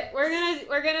 But we're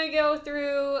gonna go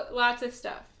through lots of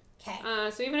stuff. Okay.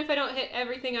 So even if I don't hit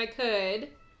everything I could,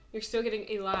 you're still getting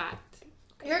a lot.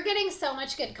 Okay. You're getting so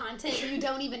much good content, you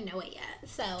don't even know it yet.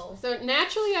 So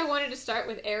naturally, I wanted to start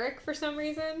with Eric for some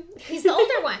reason. He's the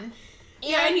older one.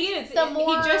 Yeah, he is. He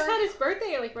just had his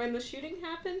birthday, like, when the shooting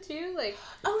happened, too. Like,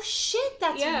 oh, shit,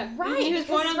 that's right. He was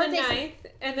born on the 9th,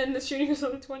 and then the shooting was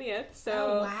on the 20th,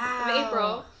 of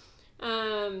April.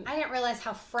 I didn't realize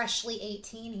how freshly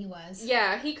 18 he was.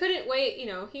 Yeah, he couldn't wait,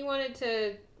 he wanted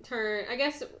to turn, I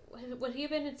guess, would he have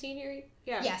been a senior?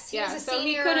 Yeah. Yes, he was a senior. So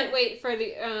he couldn't wait for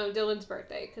the Dylan's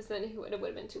birthday, because then it would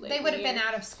have been too late. They would have been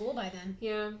out of school by then.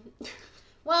 Yeah.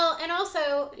 Well, and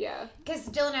also, because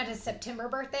Dylan had his September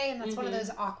birthday, and that's one of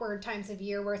those awkward times of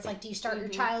year where it's like, do you start your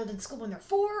child in school when they're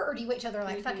 4, or do you wait till they're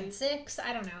like fucking 6?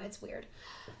 I don't know. It's weird.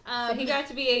 So he got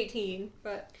to be 18,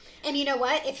 but... And you know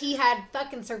what? If he had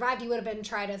fucking survived, he would have been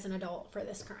tried as an adult for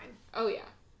this crime. Oh, yeah.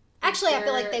 Actually, I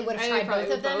feel like they would have tried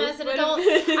both of them as an adult.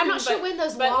 I'm not sure when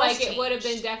those laws changed. It would have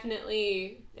been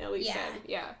definitely at least said.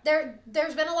 Yeah.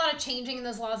 There's been a lot of changing in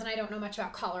those laws, and I don't know much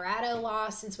about Colorado law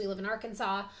since we live in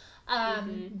Arkansas.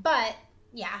 But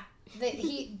yeah,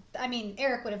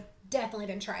 Eric would have definitely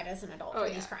been tried as an adult for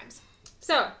these crimes.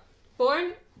 So,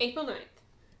 born April 9th,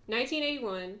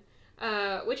 1981,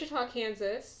 Wichita,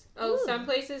 Kansas. Oh, some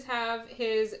places have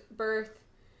his birth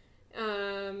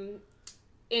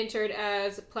entered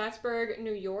as Plattsburgh,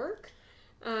 New York.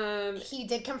 He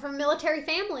did come from a military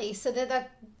family, so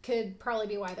that could probably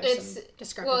be why there's some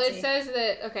discrepancy. Well, it says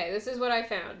that, this is what I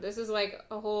found. This is like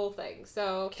a whole thing.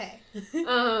 So,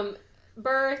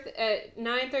 birth at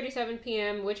 9:37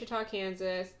 p.m., Wichita,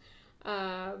 Kansas,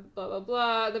 blah, blah,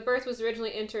 blah. The birth was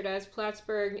originally entered as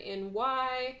Plattsburgh,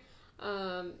 NY,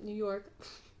 New York.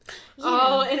 Yeah.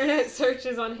 All internet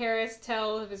searches on Harris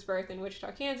tell of his birth in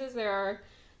Wichita, Kansas. There are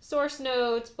source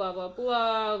notes, blah, blah,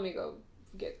 blah. Let me go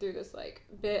get through this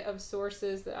bit of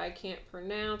sources that I can't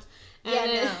pronounce.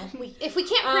 And if we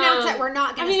can't pronounce it, we're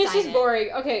not going to cite it. It's just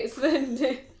boring. Okay, so then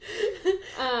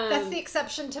that's the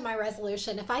exception to my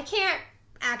resolution. If I can't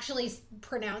actually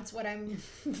pronounce what I'm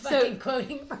fucking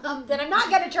quoting from, then I'm not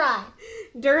going to try.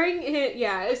 During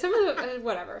some of the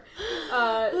whatever.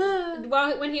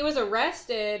 When he was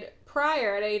arrested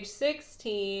prior at age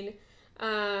 16,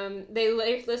 they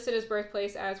listed his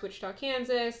birthplace as Wichita,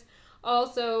 Kansas.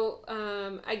 Also,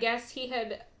 I guess he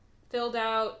had filled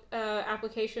out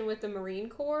application with the Marine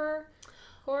Corps.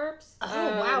 Oh,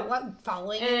 wow. What,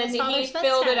 following in his father's footsteps? And he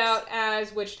filled it out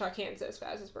as Wichita, Kansas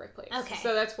as his birthplace. Okay.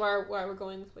 So that's why we're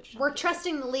going with Wichita. We're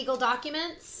trusting the legal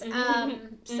documents.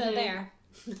 So there.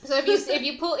 So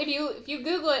if you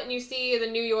Google it and you see the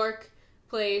New York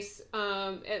place,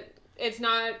 it's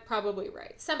not probably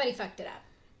right. Somebody fucked it up.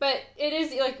 But it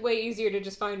is way easier to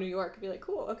just find New York and be like,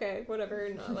 cool, okay, whatever,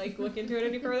 and not look into it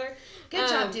any further. Good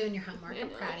job doing your homework.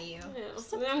 I'm proud of you.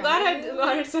 I'm glad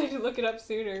I decided to look it up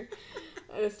sooner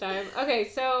this time. Okay,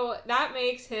 so that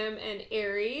makes him an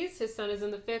Aries. His sun is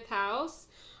in the 5th house.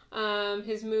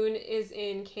 His moon is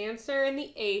in Cancer in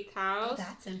the 8th house. Oh,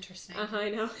 that's interesting.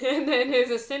 I know. And then his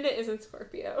ascendant is in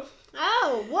Scorpio.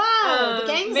 Oh, wow. The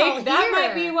gang's all here. That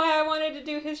might be why I wanted to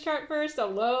do his chart first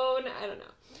alone. I don't know.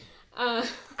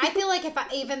 I feel like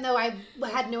even though I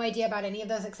had no idea about any of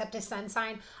those except his sun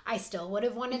sign, I still would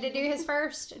have wanted to do his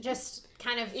first. Just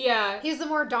kind of, he's the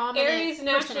more dominant. Aries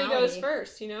naturally goes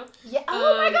first, Yeah.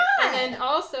 Oh my god. And then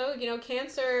also,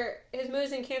 Cancer. His moon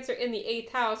is in Cancer in the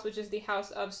 8th house, which is the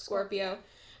house of Scorpio,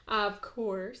 of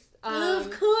course. Of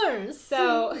course.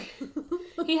 So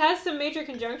he has some major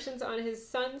conjunctions on his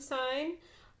sun sign.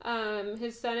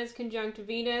 His sun is conjunct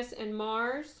Venus and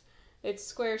Mars. It's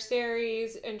square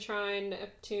Ceres and trine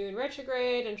Neptune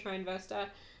retrograde and trine Vesta.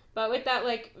 But with that,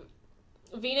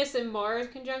 Venus and Mars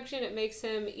conjunction, it makes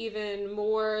him even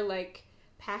more,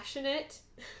 passionate.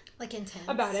 Intense.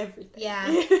 About everything. Yeah.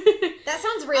 That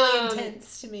sounds really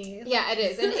intense to me. Yeah, it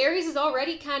is. And Aries is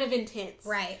already kind of intense.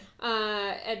 Right.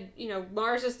 And,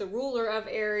 Mars is the ruler of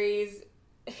Aries.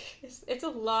 It's a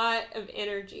lot of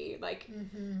energy.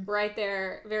 Right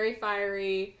there. Very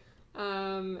fiery.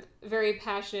 Very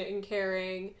passionate and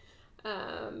caring,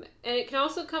 and it can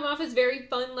also come off as very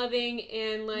fun-loving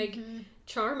and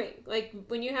charming.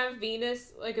 When you have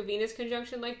Venus, a Venus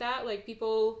conjunction like that,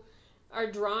 people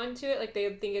are drawn to it. They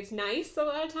think it's nice a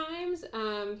lot of times.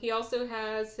 He also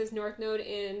has his North Node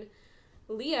in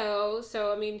Leo,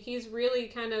 so he's really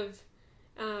kind of,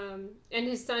 and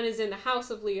his sun is in the house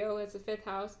of Leo as the 5th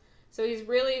house. So he's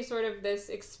really sort of this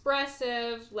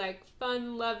expressive,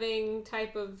 fun-loving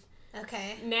type of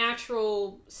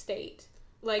natural state.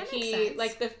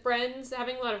 The friends,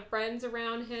 having a lot of friends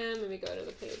around him. Let me go to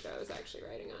the page I was actually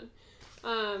writing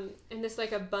on. And this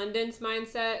abundance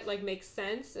mindset makes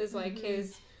sense as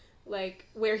his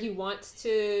where he wants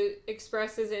to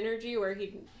express his energy, where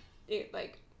he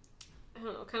I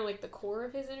don't know, kind of like the core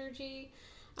of his energy.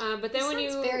 But then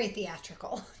it's very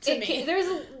theatrical to me.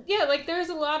 There's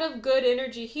a lot of good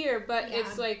energy here, but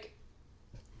it's like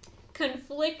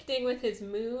conflicting with his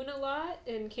moon a lot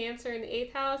in Cancer in the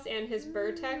 8th house, and his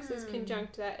vertex is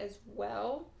conjunct that as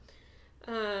well.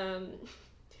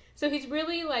 So he's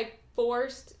really like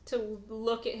forced to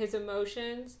look at his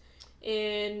emotions,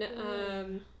 and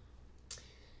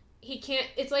he can't.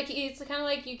 It's kind of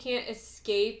like you can't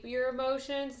escape your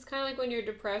emotions. It's kind of like when you're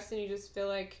depressed and you just feel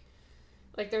like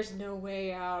there's no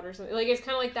way out or something. Like it's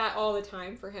kind of like that all the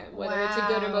time for him, whether it's a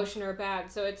good emotion or a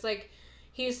bad. So it's like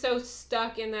he's so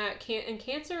stuck in that. And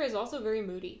Cancer is also very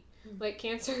moody. Like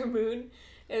Cancer moon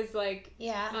is like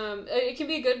it can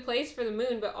be a good place for the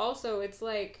moon, but also it's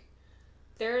like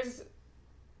there's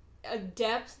a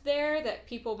depth there that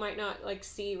people might not like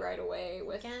see right away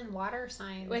with water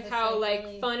signs, with how like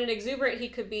really fun and exuberant he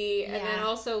could be, and then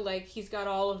also like he's got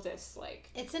all of this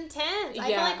like it's intense. I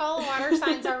feel like all the water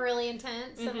signs are really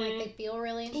intense and like they feel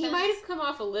really intense. He might have come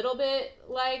off a little bit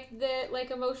like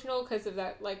emotional because of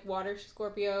that like water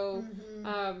Scorpio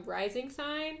rising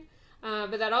sign,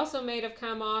 but that also may have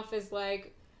come off as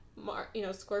like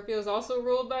Scorpio is also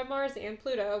ruled by Mars and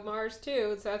Pluto, Mars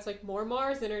too, so that's like more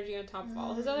Mars energy on top of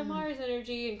all his other Mars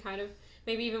energy, and kind of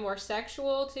maybe even more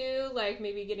sexual too, like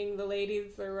maybe getting the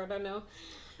ladies, or I don't know.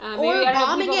 Or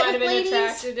bombing it with ladies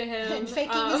attracted to him and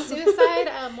faking his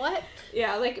suicide. What?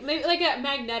 Yeah, like maybe like a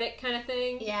magnetic kind of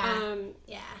thing. Yeah.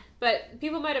 But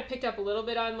people might have picked up a little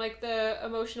bit on like the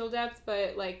emotional depth,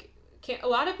 but like a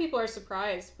lot of people are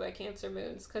surprised by Cancer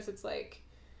moons because it's like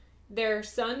their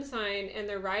sun sign and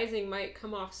their rising might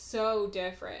come off so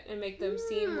different and make them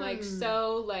seem like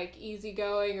so like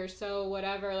easygoing or so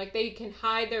whatever. Like they can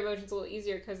hide their emotions a little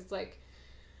easier because it's like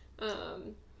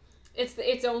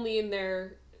it's only in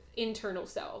their internal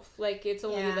self. Like it's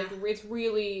only like it's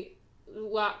really a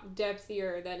lot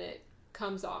depthier than it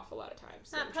comes off a lot of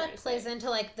times. That probably plays into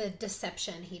like the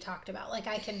deception he talked about. Like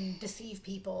I can deceive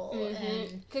people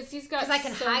and because he's got I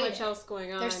can so hide much else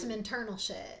going on. There's some internal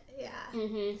shit. Yeah.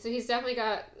 So he's definitely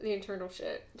got the internal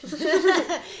shit.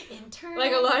 Internal.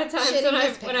 Like a lot of times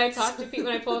when I talk to people,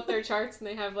 when I pull up their charts and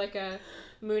they have like a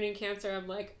moon in Cancer, I'm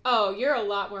like, oh, you're a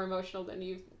lot more emotional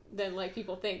than like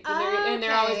people think, and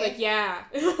they're always like, yeah.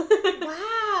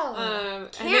 Wow.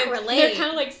 Can't relate. They're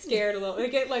kind of like scared a little. They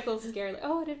get like a little scared, like,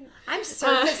 oh, I didn't. I'm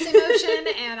surface emotion,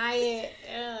 and I.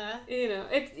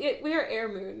 We are air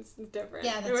moons. It's different.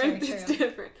 Yeah, that's very true. It's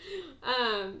different.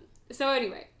 So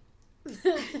anyway,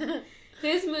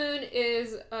 his moon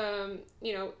is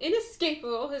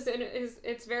inescapable.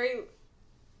 It's very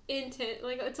intense.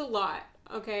 Like it's a lot.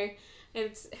 Okay,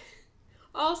 it's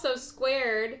also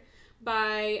squared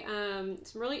by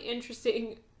some really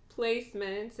interesting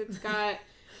placements. It's got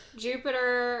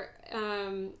Jupiter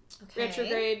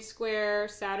retrograde square,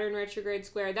 Saturn retrograde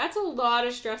square. That's a lot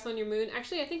of stress on your moon.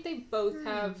 Actually, I think they both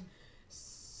have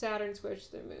Saturn square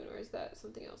to their moon, or is that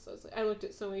something else? I looked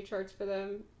at so many charts for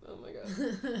them. Oh my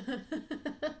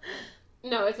god.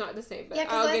 No, it's not the same. But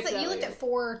I'll get to that. You looked at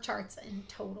 4 charts in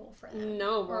total for them.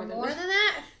 No, more than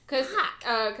that.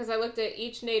 Because I looked at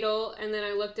each natal, and then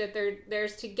I looked at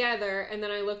theirs together, and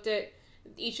then I looked at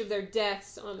each of their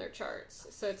deaths on their charts.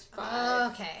 So it's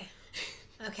 5.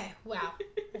 Okay. Wow.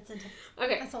 That's intense.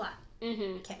 Okay. That's a lot.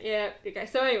 Okay. Yeah. Okay.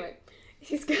 So anyway,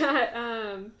 he's got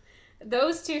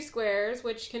those 2 squares,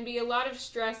 which can be a lot of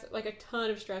stress, like a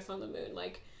ton of stress on the moon,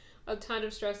 like a ton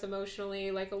of stress emotionally,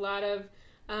 like a lot of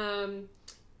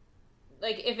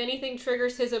like if anything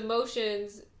triggers his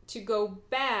emotions to go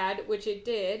bad, which it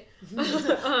did.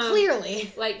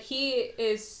 Clearly. Like he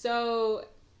is so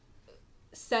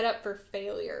set up for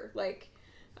failure. Like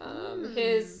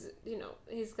he's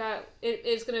got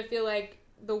it's gonna feel like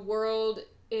the world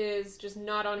is just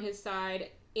not on his side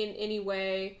in any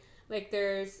way. Like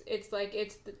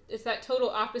it's that total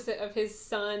opposite of his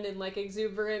sun and like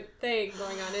exuberant thing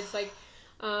going on. It's like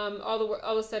all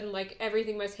of a sudden like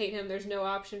everything must hate him. There's no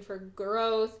option for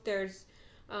growth. There's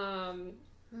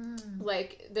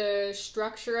like the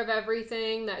structure of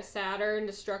everything, that Saturn,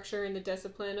 the structure and the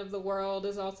discipline of the world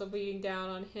is also beating down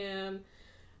on him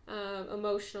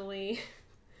emotionally.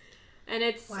 And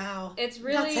it's really,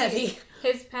 that's heavy.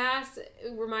 His past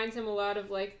reminds him a lot of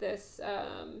like this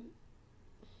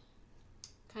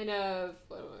kind of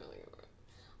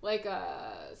like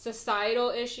societal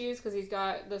issues, because he's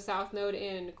got the South Node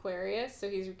in Aquarius, so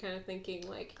he's kind of thinking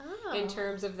like in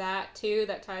terms of that too.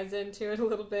 That ties into it a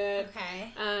little bit.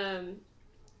 Okay.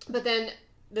 But then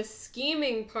the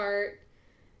scheming part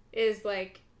is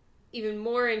like even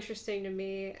more interesting to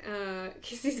me,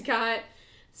 because he's got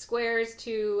squares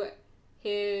to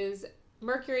his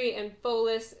Mercury and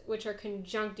Pholus, which are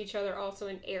conjunct each other also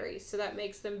in Aries. So that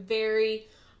makes them very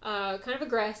kind of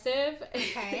aggressive.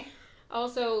 Okay.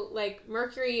 Also, like,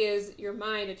 Mercury is your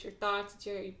mind, it's your thoughts, it's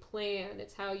your plan,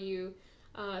 it's how you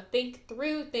think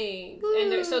through things.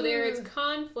 Ooh. And so there is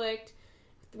conflict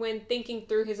when thinking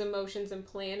through his emotions and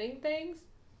planning things.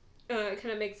 It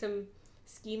kind of makes him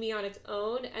schemy on its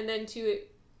own. And then to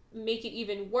make it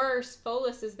even worse,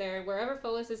 Pholus is there. Wherever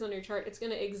Pholus is on your chart, it's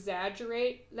going to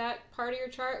exaggerate that part of your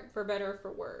chart for better or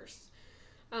for worse.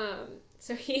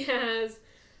 So he has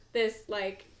this,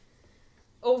 like,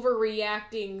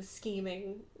 overreacting,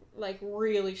 scheming, like,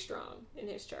 really strong in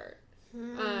his chart.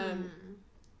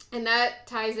 And that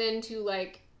ties into,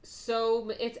 like,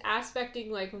 it's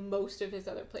aspecting, like, most of his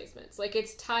other placements. Like,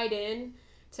 it's tied in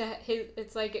to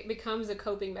it's like it becomes a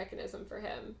coping mechanism for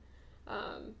him.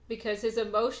 Because his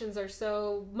emotions are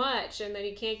so much, and then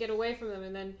he can't get away from them,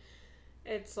 and then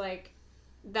it's like,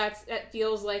 that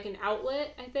feels like an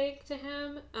outlet, I think, to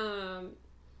him.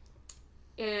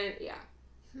 And, yeah.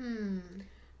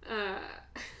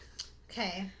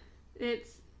 Okay.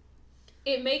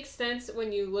 It makes sense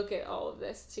when you look at all of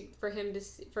this for him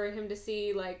to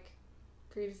see like,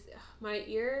 my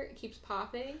ear keeps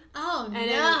popping. Oh, and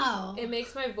no! It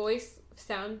makes my voice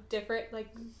sound different, like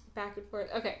back and forth.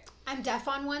 Okay. I'm deaf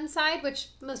on one side, which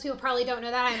most people probably don't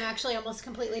know that. I'm actually almost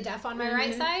completely deaf on my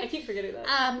right side. I keep forgetting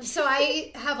that. So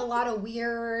I have a lot of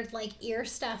weird, like, ear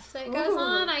stuff that goes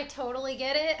on. I totally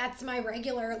get it. That's my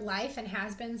regular life and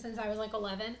has been since I was, like,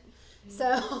 11.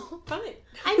 So. Fine.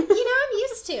 I'm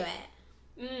used to it.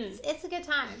 It's a good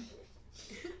time.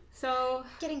 So.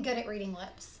 Getting good at reading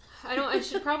lips. I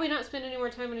should probably not spend any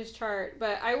more time on his chart,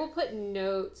 but I will put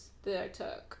notes that I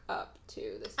took up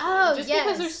to this time. Oh, just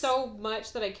because there's so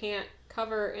much that I can't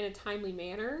cover in a timely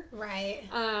manner. Right.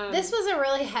 This was a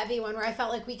really heavy one where I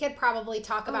felt like we could probably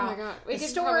talk about the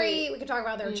story. We could talk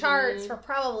about their charts for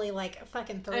probably like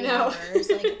fucking 3 hours.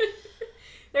 Like,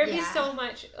 there'd be so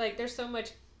much. Like, there's so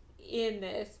much in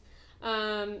this.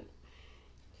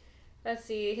 Let's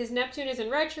see. His Neptune is in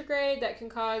retrograde. That can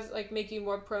cause, like, make you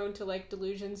more prone to, like,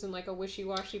 delusions and, like, a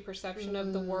wishy-washy perception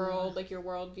of the world, like, your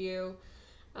worldview.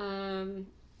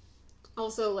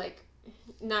 Also, like,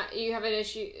 you have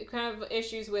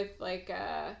issues with, like,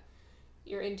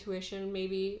 your intuition,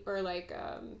 maybe, or, like,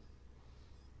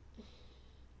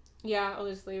 I'll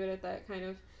just leave it at that, kind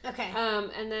of. Okay.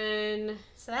 And then...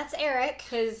 So that's Eric.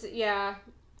 Let's see,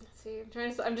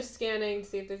 I'm just scanning to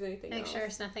see if there's anything else. Make sure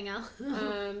it's nothing else.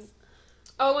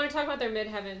 I want to talk about their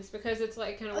midheavens, because it's,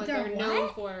 like, kind of what they're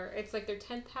known for. It's, like, their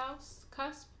 10th house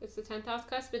cusp. It's the 10th house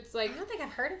cusp. It's, like... I don't think I've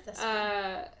heard of this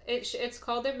one. It's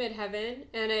called their midheaven,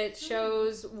 and it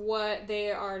shows what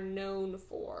they are known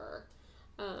for.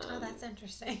 That's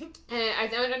interesting. And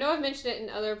I know I've mentioned it in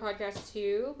other podcasts,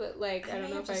 too, but, like, I don't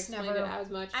know if I explained it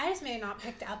as much. I just may have not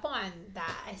picked up on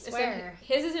that, I swear. So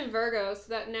his is in Virgo, so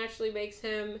that naturally makes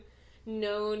him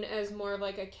known as more of,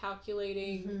 like, a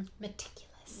calculating... Meticulous.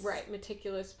 Right,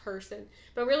 meticulous person.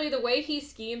 But really, the way he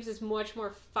schemes is much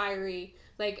more fiery,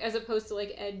 like, as opposed to,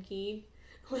 like, Ed Gein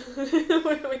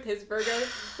with his Virgo.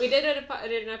 We did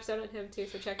an episode on him, too,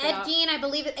 so check it out. Ed Gein, I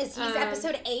believe, he's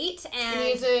episode 8,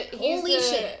 and holy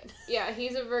shit. Yeah,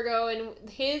 he's a Virgo, and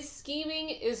his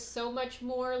scheming is so much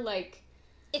more, like...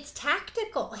 It's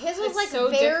tactical. His was, like, so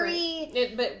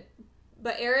very...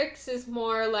 But Eric's is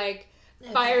more, like...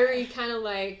 fiery, kind of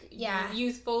like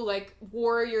youthful, like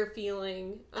warrior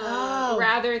feeling,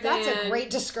 rather than... That's a great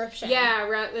description. Yeah,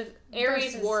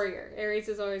 Aries warrior. Aries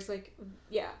is always like,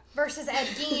 versus Ed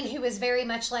Gein, who is very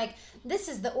much like, this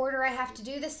is the order I have to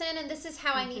do this in, and this is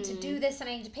how I need to do this, and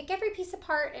I need to pick every piece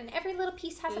apart, and every little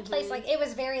piece has a place. Like, it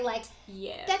was very, like,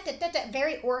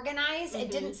 very organized. It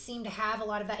didn't seem to have a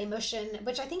lot of that emotion,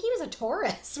 which I think he was a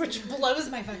Taurus, which blows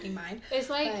my fucking mind. It's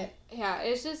like,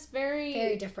 it's just very...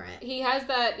 Very different. He has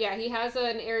that, he has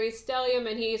an Aries stellium,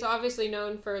 and he's obviously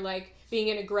known for, like, being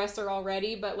an aggressor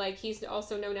already, but, like, he's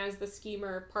also known as the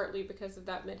schemer, partly because of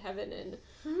that midheaven and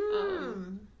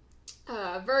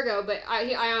Virgo, but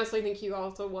I honestly think he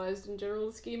also was, in general,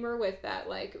 the schemer with that,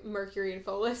 like, Mercury and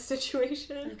Pholus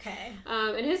situation. Okay.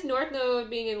 And his North Node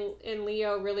being in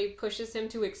Leo really pushes him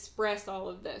to express all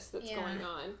of this that's going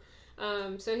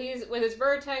on. So he's, with his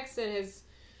vertex and his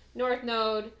North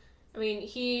Node, I mean,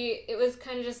 it was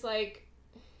kind of just like,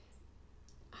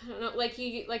 I don't know,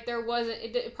 like there wasn't,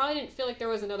 it probably didn't feel like there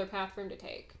was another path for him to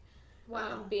take.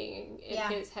 Wow. Being in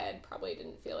his head, probably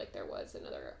didn't feel like there was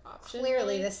another option.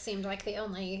 Clearly, this seemed like the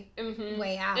only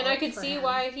way out. And I could see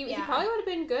why he probably would have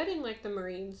been good in, like, the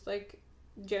Marines, like,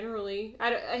 generally.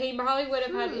 He probably would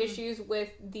have had issues with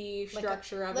the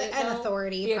structure of it. And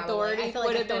authority, the authority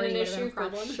would have been an issue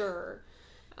for sure.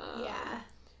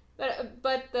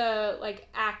 But the like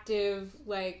active,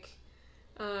 like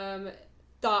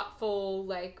thoughtful,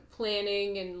 like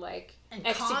planning and like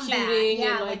executing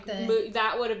and like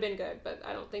that would have been good, but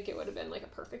I don't think it would have been like a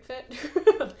perfect fit.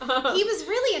 He was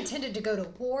really intended to go to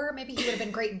war. Maybe he would have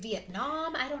been great in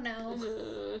Vietnam. I don't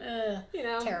know.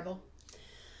 Terrible.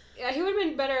 Yeah, he would have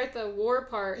been better at the war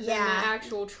part than the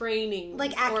actual training,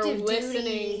 like active or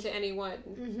listening to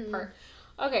anyone part.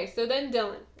 Okay, so then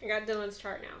Dylan. I got Dylan's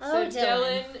chart now. Oh, so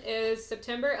Dylan is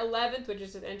September 11th, which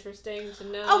is interesting to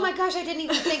know. Oh my gosh, I didn't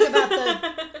even think about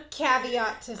the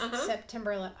caveat to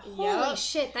September 11th. Holy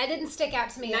shit, that didn't stick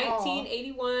out to me at all.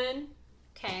 1981.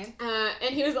 Okay.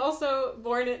 And he was also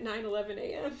born at 9:11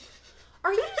 a.m.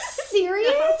 Are you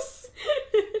serious?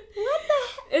 What the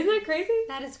heck? Isn't that crazy?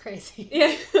 That is crazy.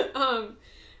 Yeah.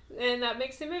 And that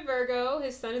makes him a Virgo.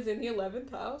 His sun is in the 11th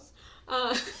house.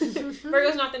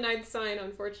 Virgo's not the 9th sign,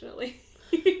 unfortunately.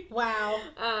 Wow.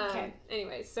 Okay.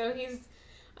 Anyway, so he's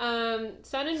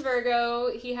sun in Virgo.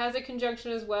 He has a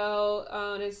conjunction as well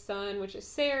on his sun, which is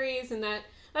Ceres, and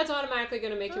that's automatically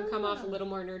going to make him come off a little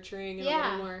more nurturing and a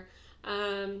little more.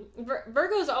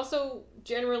 Virgo's also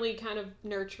generally kind of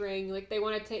nurturing. Like they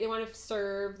want to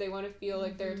serve. They want to feel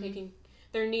like they're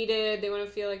needed. They want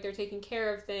to feel like they're taking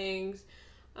care of things.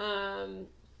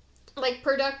 Like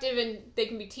productive, and they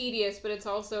can be tedious, but it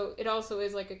also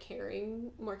is like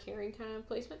more caring kind of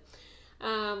placement.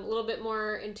 A little bit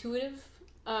more intuitive,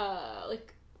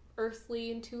 like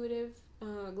earthly intuitive,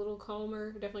 a little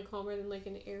calmer, definitely calmer than like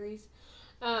an Aries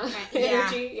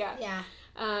energy. Yeah.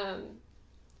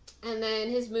 And then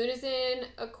his moon is in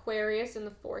Aquarius in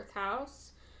the 4th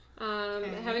house.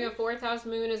 Having a 4th house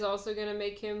moon is also going to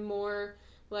make him more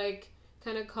like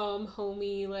kind of calm,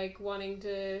 homey, like wanting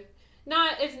to.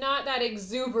 It's not that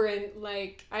exuberant,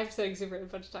 like, I've said exuberant a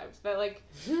bunch of times, but, like,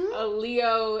 a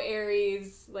Leo,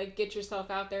 Aries, like, get yourself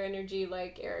out there energy,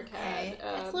 like Eric had.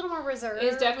 It's a little more reserved.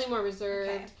 It's definitely more reserved.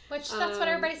 Okay. Which, that's what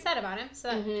everybody said about him, so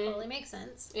that totally makes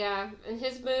sense. Yeah, and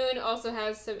his moon also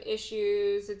has some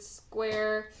issues. It's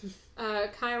square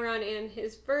Chiron and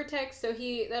his vertex, so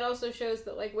that also shows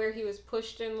that, like, where he was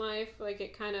pushed in life, like,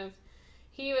 it kind of,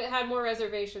 he had more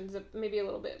reservations, maybe a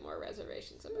little bit more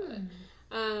reservations about it.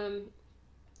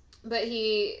 But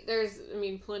there's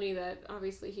plenty that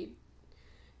obviously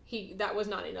that was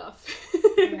not enough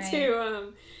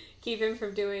to keep him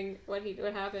from doing what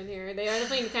happened here. They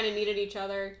definitely kind of needed each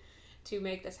other to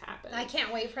make this happen. I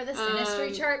can't wait for the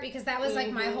Synastry chart, because that was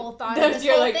like my whole thought of this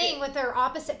whole thing with their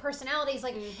opposite personalities.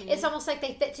 Like it's almost like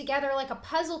they fit together like a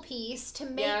puzzle piece to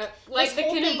make like the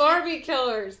Ken and Barbie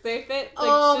killers. They fit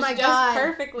just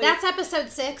perfectly. That's episode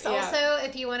 6 also,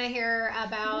 if you want to hear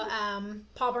about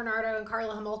Paul Bernardo and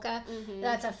Carla Homolka.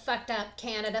 That's a fucked up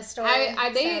Canada story.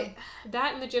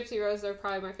 That and the Gypsy Rose are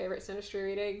probably my favorite Synastry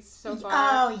readings so far.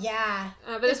 Oh yeah.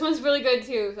 But this one's really good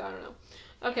too, so I don't know.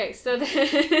 Okay, so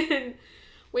then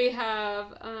we have,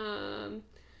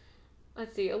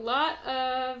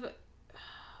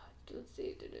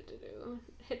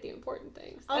 hit the important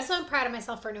things. Also, I'm proud of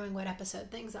myself for knowing what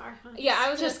episode things are. Yeah, I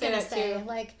was just going to say,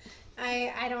 like,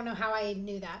 I don't know how I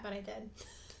knew that, but I did.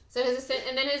 So his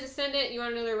ascendant, you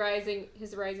want to know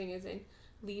his rising is in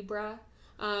Libra.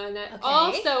 And that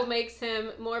also makes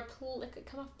him more,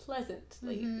 come off pleasant.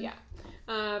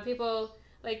 Like, people...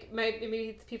 Like,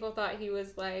 maybe people thought he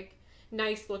was, like,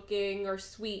 nice looking or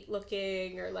sweet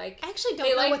looking or, like... I actually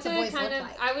don't know what the boys look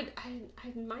like. I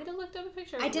might have looked up a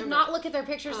picture. I did not look at their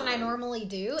pictures, and I normally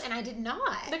do, and I did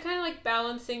not. They're kind of, like,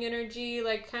 balancing energy,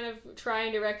 like, kind of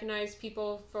trying to recognize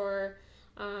people for,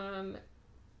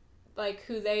 like,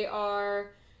 who they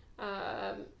are,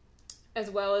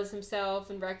 as well as himself,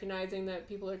 and recognizing that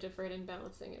people are different and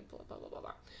balancing it, blah, blah, blah, blah,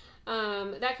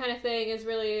 blah. That kind of thing is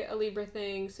really a Libra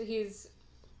thing, so he's...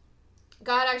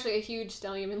 got actually a huge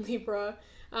stellium in Libra.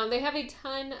 They have a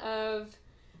ton of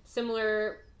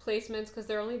similar placements because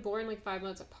they're only born like 5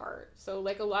 months apart. So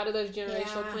like a lot of those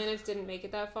generational planets didn't make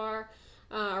it that far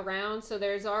around. So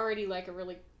there's already like a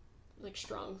really like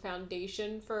strong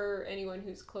foundation for anyone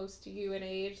who's close to you in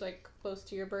age, like close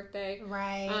to your birthday.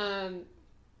 Right.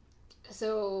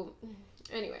 So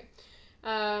anyway,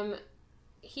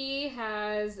 he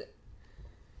has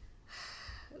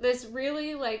this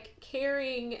really like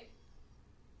caring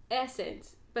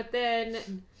essence, but then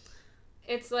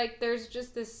it's like there's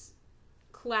just this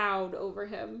cloud over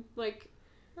him, like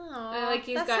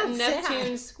he's got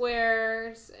Neptune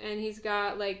squares, and he's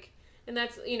got like, and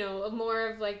that's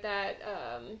more of like that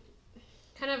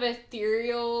kind of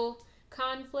ethereal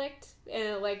conflict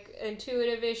and like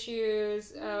intuitive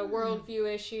issues, worldview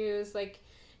issues, like,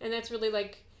 and that's really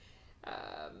like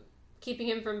keeping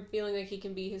him from feeling like he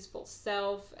can be his full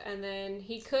self. And then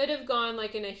he could have gone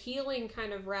like in a healing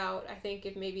kind of route, I think,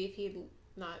 if he had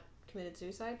not committed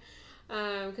suicide,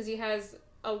 because he has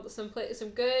some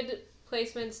good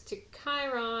placements to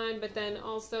Chiron, but then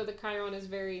also the Chiron is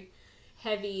very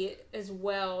heavy as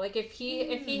well. Like if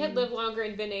he had lived longer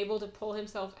and been able to pull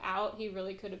himself out, he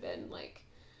really could have been like,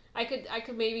 I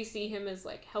could maybe see him as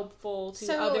like helpful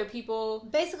to other people.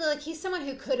 Basically, like he's someone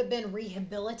who could have been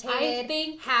rehabilitated. I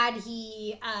think had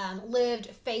he lived,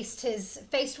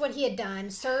 faced what he had done,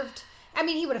 served. I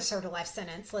mean, he would have served a life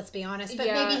sentence. Let's be honest. But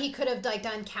maybe he could have like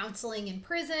done counseling in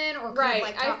prison, or could have,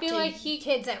 like talked to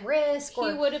kids at risk.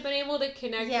 He would have been able to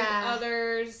connect with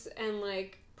others, and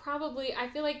like probably I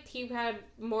feel like he had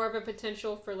more of a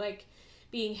potential for like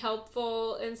being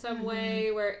helpful in some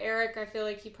way. Where Eric, I feel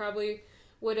like he probably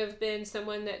would have been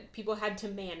someone that people had to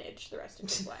manage the rest of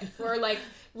his life. Or, like,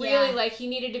 really, like, he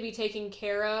needed to be taken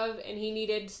care of, and he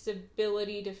needed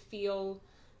stability to feel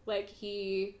like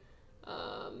he,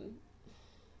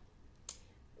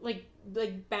 like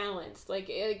balanced. Like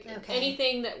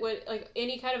anything that would, like,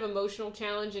 any kind of emotional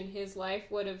challenge in his life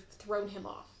would have thrown him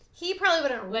off. He probably would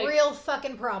have been a real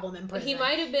fucking problem in prison. He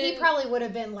might have been. He probably would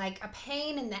have been, like, a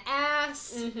pain in the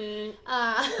ass.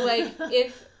 Like,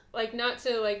 if... Like, not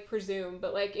to, like, presume,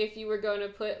 but, like, if you were going to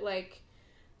put, like,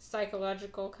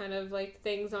 psychological kind of, like,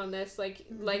 things on this, like,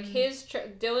 like his,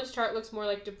 Dylan's chart looks more,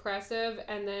 like, depressive,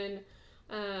 and then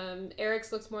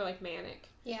Eric's looks more, like, manic.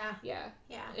 Yeah.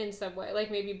 In some way. Like,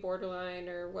 maybe borderline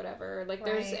or whatever. Like,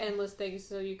 there's endless things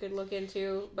so you could look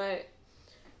into, but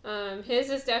Dylan's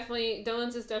is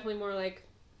definitely more, like,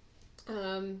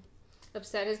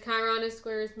 upset. His Chiron is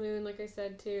square his moon, like I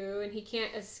said, too, and he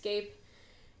can't escape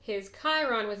his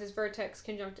Chiron with his vertex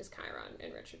conjunct his Chiron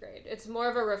in retrograde. It's more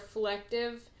of a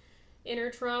reflective inner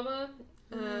trauma.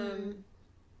 Then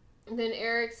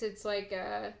Eric's, it's like,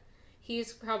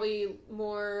 he's probably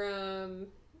more,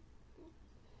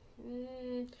 I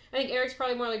think Eric's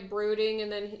probably more like brooding,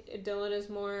 and then Dylan is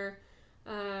more,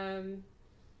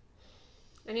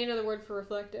 I need another word for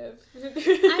reflective. I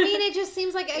mean, it just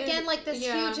seems like, again, like this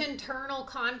huge internal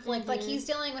conflict. Like, he's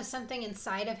dealing with something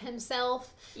inside of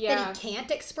himself that he can't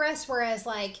express, whereas,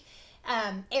 like,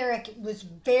 Eric was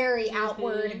very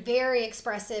outward, very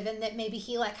expressive, and that maybe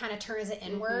he, like, kind of turns it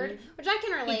inward, which I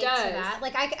can relate to that.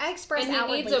 Like, I express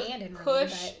outwardly and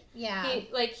inwardly,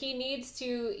 but, he needs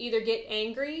to either get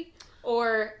angry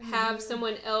or have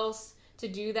someone else to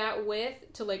do that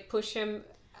with, to, like, push him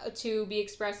to be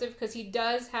expressive, because he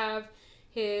does have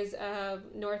his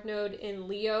North Node in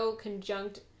Leo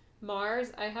conjunct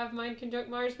Mars. I have mine conjunct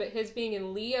Mars, but his being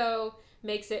in Leo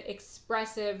makes it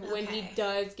expressive when he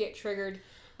does get triggered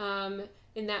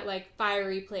in that, like,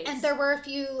 fiery place. And there were a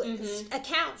few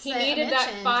accounts he needed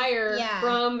that fire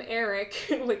from Eric,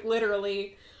 like,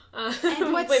 literally.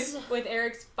 With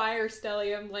Eric's fire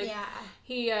stellium, like,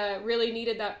 he really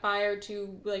needed that fire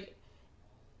to, like,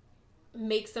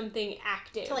 make something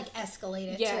active, to, like,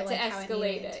 escalate it, to like,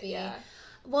 escalate it, to be.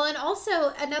 Well, and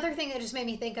also another thing that just made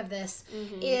me think of this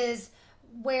is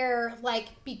where, like,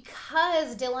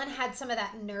 because Dylan had some of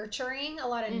that nurturing, a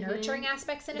lot of nurturing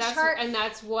aspects in his chart, and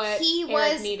that's what he Eric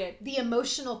was needed, the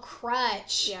emotional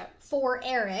crutch for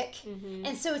Eric,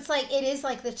 and so it's like it is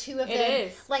like the two of them.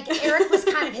 Like, Eric was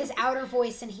kind of his outer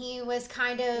voice, and he was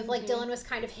kind of like Dylan was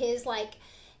kind of his, like,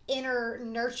 inner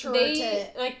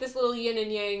nurturer, like this little yin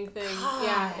and yang thing.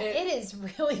 God, it is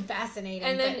really fascinating.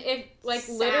 And then if, like,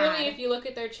 literally, if you look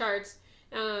at their charts,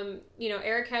 you know,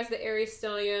 Eric has the Aries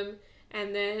stellium,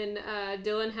 and then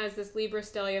Dylan has this Libra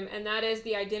stellium, and that is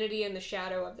the identity and the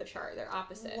shadow of the chart. They're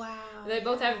opposite. Wow. They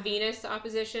both have Venus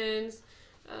oppositions.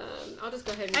 I'll just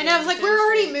go ahead and I know, I was like, we're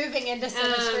already moving into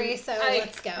Synastry, so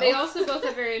let's go. They also both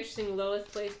have very interesting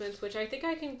Lilith placements, which I think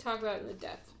I can talk about in the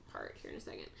death part here in a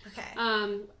second.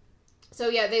 Okay. So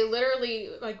yeah, they literally,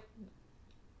 like,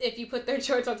 if you put their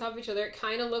charts on top of each other, it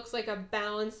kind of looks like a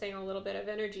balancing a little bit of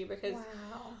energy, because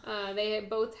they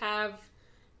both have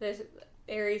this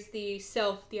Aries, the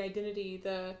self, the identity,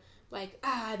 the, like,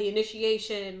 the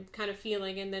initiation kind of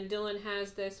feeling, and then Dylan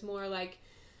has this more, like,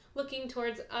 looking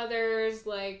towards others,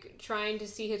 like, trying to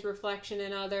see his reflection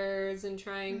in others, and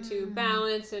trying to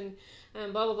balance, and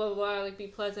blah, blah, blah, blah, like, be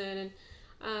pleasant,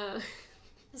 and,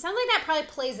 it sounds like that probably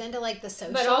plays into, like, the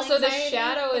social but also the anxiety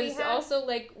shadow is also,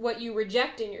 like, what you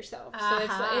reject in yourself. So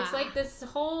it's like this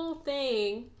whole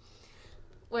thing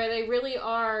where they really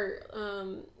are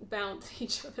balance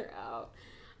each other out.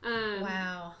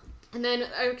 Wow. And then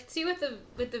I could see with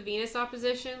the Venus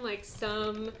opposition, like,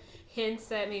 some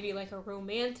hints at maybe like a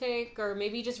romantic or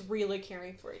maybe just really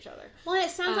caring for each other. Well, it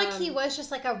sounds like he was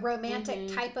just like a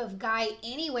romantic type of guy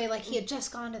anyway. Like he had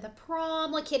just gone to the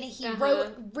prom. Like he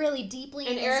wrote really deeply.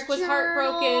 And in Eric his was journal.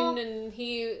 heartbroken, and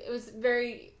it was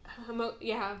very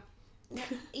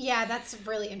Yeah, that's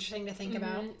really interesting to think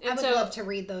about. And I would love to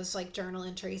read those like journal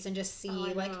entries and just see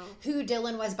like who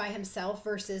Dylan was by himself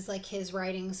versus like his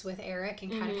writings with Eric,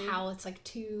 and kind of how it's like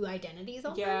two identities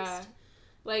almost. Yeah.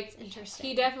 Like, it's interesting.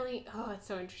 He definitely, it's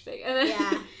so interesting. And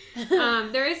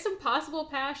then, there is some possible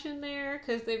passion there,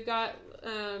 because they've got,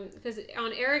 because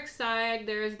on Eric's side,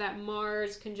 there is that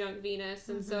Mars conjunct Venus,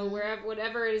 and so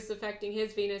whatever is affecting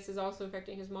his Venus is also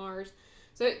affecting his Mars.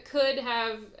 So it could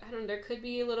have, I don't know, there could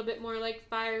be a little bit more, like,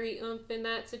 fiery oomph in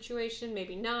that situation.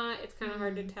 Maybe not. It's kind of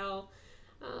hard to tell,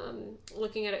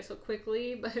 looking at it so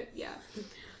quickly, but yeah.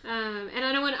 And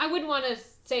I wouldn't want to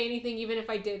say anything even if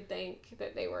I did think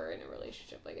that they were in a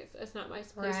relationship. Like, it's not my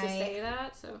place to say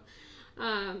that, so.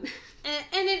 And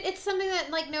it's something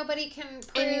that, like, nobody can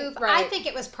prove. I think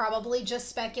it was probably just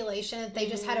speculation. They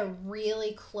just had a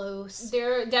really close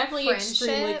They're definitely friendship.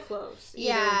 Extremely close.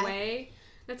 Either way.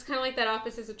 That's kind of like that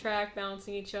opposites attract,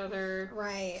 balancing each other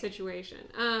situation.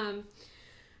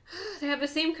 They have the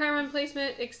same Chiron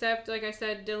placement, except, like I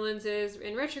said, Dylan's is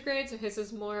in retrograde, so his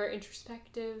is more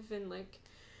introspective and, like,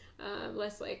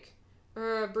 less, like,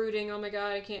 brooding, oh my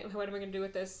god, what am I going to do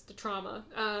with this? The trauma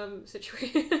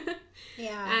situation.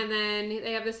 Yeah. And then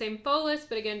they have the same Pholus,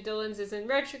 but again, Dylan's is in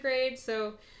retrograde,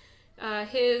 so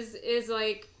his is,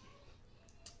 like,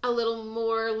 a little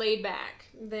more laid back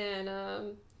than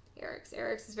Eric's.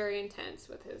 Eric's is very intense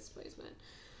with his placement.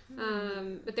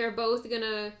 But they're both going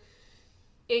to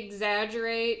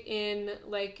exaggerate in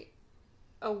like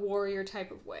a warrior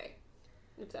type of way,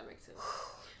 if that makes sense.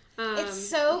 It's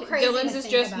so crazy. Dylan's is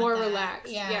just more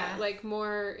relaxed, like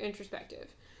more introspective.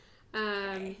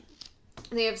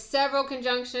 They have several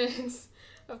conjunctions.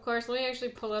 Of course, let me actually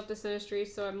pull up the Synastry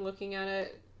so I'm looking at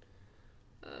it.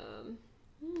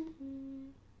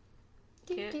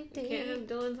 Can't have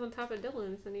Dylan's on top of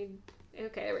Dylan's. Okay,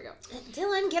 there we go.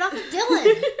 Dylan, get off of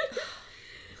Dylan.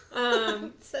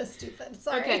 So stupid.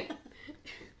 Sorry. Okay.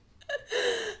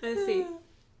 Let's see.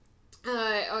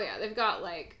 They've got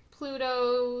like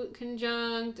Pluto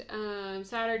conjunct,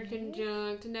 Saturn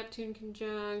conjunct, Neptune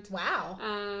conjunct. Wow.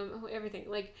 Everything,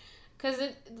 like, because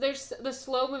there's the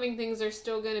slow moving things are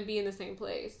still going to be in the same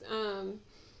place.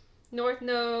 North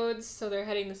nodes, so they're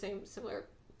heading the similar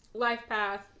life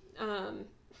path.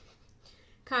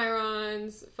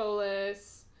 Chirons,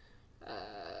 Pholus,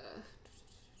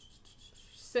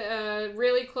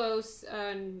 really close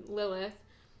Lilith,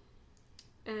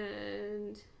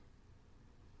 and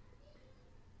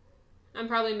I'm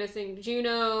probably missing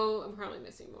Juno. I'm probably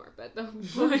missing more, but the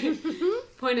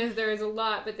point is there is a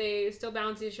lot, but they still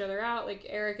balance each other out. Like,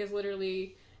 Eric is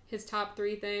literally his top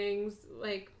 3 things,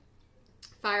 like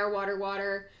fire, water,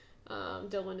 water.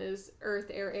 Dylan is earth,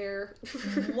 air, air.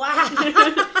 Wow.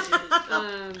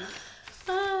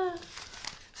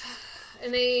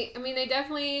 And they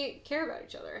definitely care about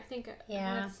each other. I think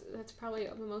that's probably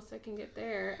the most I can get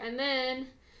there. And then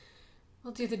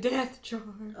we'll do the death chart.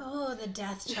 Oh, the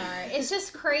death chart. It's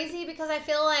just crazy because I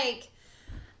feel like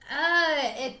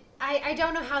I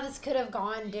don't know how this could have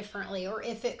gone differently, or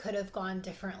if it could have gone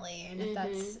differently. And if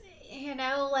that's,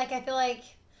 like, I feel like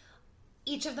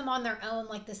each of them on their own,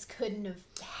 like, this couldn't have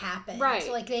happened. Right.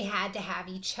 So, like, they had to have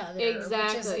each other. Exactly.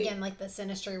 Which is, again, like, the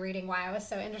Synastry reading, why I was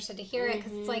so interested to hear it.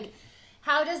 Because it's like,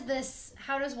 how does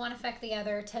one affect the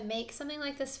other to make something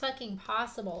like this fucking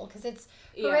possible? Because it's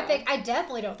horrific. I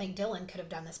definitely don't think Dylan could have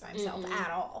done this by himself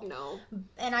at all. No.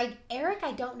 And Eric,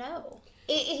 I don't know.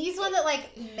 He's one that,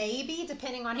 like, maybe,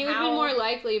 depending on he would be more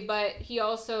likely, but he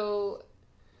also...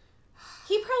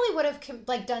 He probably would have,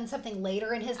 like, done something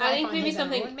later in his life. I think maybe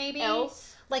something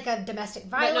else, like a domestic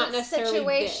violence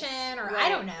situation, or I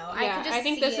don't know. Yeah, I could just I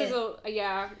think see this is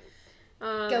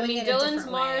Dylan's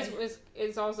Mars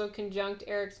is also conjunct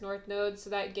Eric's North Node, so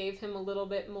that gave him a little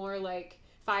bit more like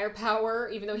firepower,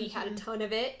 even though he had a ton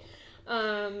of it.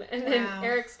 And then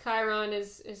Eric's Chiron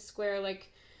is square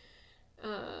like,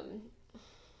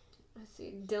 let's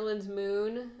see, Dylan's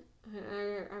Moon.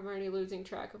 I'm already losing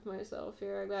track of myself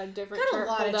here. I've got a different chart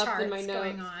pulled up in my notes.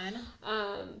 Going on.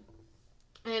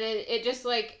 And it just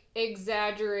like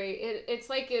exaggerate. It's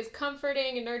like it's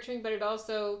comforting and nurturing, but it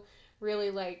also really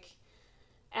like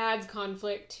adds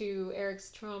conflict to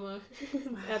Eric's trauma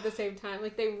at the same time.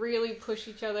 Like, they really push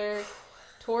each other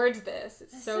towards this.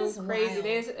 It's so crazy.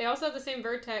 They also have the same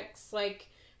vertex like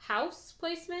house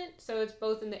placement, so it's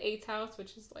both in the 8th house,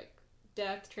 which is like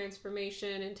death,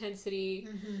 transformation, intensity.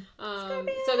 So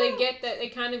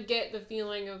they kind of get the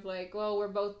feeling of like, well, we're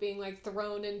both being like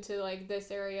thrown into like this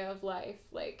area of life,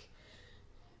 like,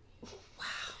 wow.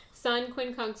 Sun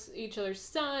quincunx each other's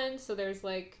sun, so there's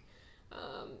like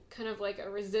kind of like a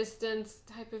resistance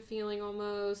type of feeling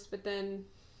almost, but then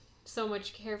so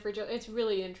much care for each other. It's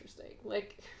really interesting.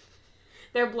 Like,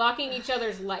 they're blocking each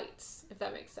other's lights, if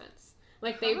that makes sense.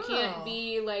 Like, they can't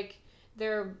be like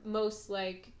their most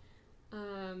like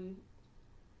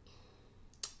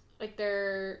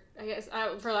they're, I guess,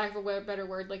 for lack of a better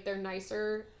word, like their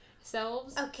nicer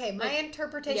selves. Okay, my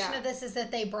interpretation of this is that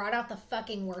they brought out the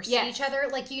fucking worst in each other.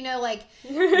 Like, you know, like,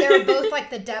 they were both like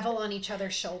the devil on each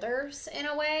other's shoulders in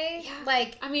a way. Yeah.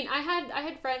 Like, I mean, I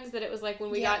had friends that it was like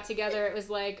when we got together, it was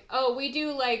like, oh, we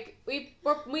do like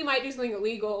we might do something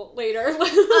illegal later.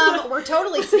 We're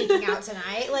totally sneaking out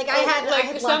tonight. Like, I had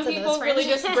lots some of those people friends. really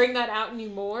just bring that out in you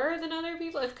more than other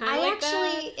people. It's kind of like that. I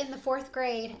actually, in the 4th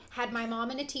grade, had my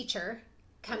mom and a teacher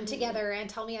come together and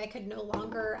tell me I could no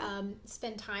longer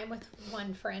spend time with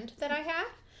one friend that I had.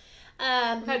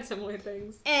 I've had similar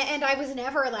things. And I was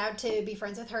never allowed to be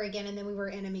friends with her again, and then we were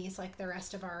enemies like the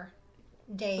rest of our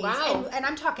days. Wow. And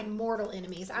I'm talking mortal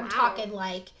enemies. I'm talking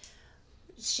like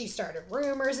she started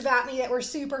rumors about me that were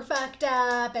super fucked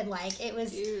up, and like it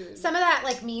was some of that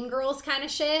like Mean Girls kind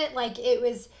of shit. Like it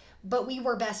was, but we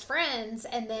were best friends,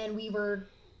 and then we were,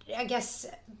 I guess,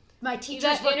 my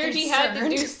teachers were energy concerned.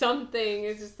 had to do something.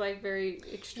 It's just like very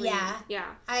extreme. Yeah.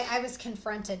 I was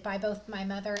confronted by both my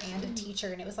mother and a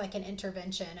teacher, and it was like an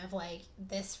intervention of like,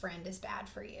 this friend is bad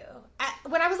for you.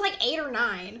 When I was like 8 or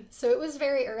 9, so it was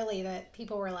very early that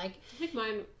people were like, I think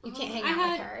mine, you can't hang out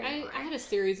with her anymore. I had a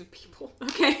series of people.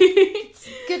 Okay.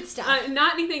 Good stuff.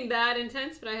 Not anything that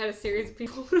intense, but I had a series of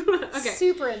people. Okay.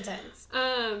 Super intense.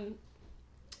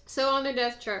 So on their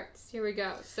death charts, here we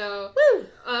go. So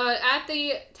at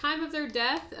the time of their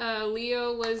death,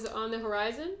 Leo was on the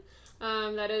horizon.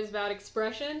 That is about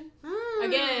expression.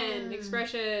 Again,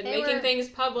 expression, making things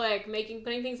public,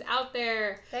 putting things out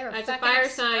there. That's a fire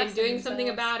sign, doing something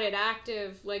about it,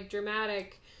 active, like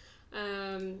dramatic.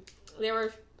 They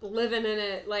were living in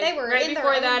it. Like right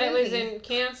before that, it was in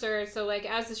Cancer. So like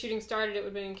as the shooting started, it would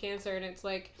have been in Cancer, and it's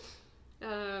like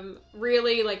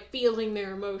really like feeling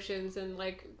their emotions and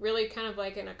like really kind of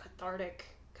like in a cathartic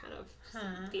kind of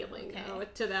feeling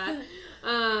to that.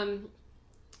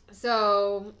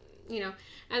 So, you know,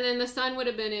 and then the sun would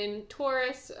have been in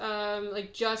Taurus,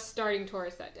 like just starting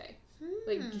Taurus that day.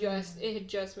 Like it had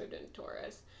just moved into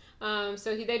Taurus.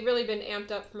 So they'd really been amped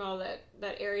up from all that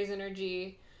Aries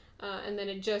energy, and then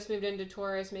it just moved into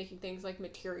Taurus, making things like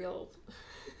material.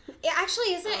 Yeah,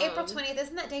 actually, isn't it April 20th?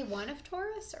 Isn't that day 1 of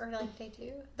Taurus or like day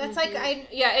 2? That's like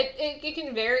it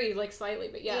can vary like slightly,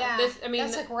 but this, I mean,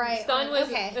 that's like right.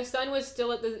 The sun was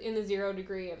still in the 0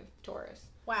 degree of Taurus.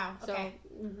 Wow. Okay.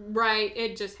 So right,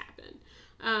 it just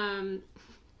happened.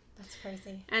 That's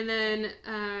crazy. And then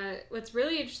what's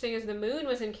really interesting is the moon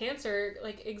was in Cancer,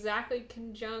 like exactly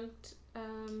conjunct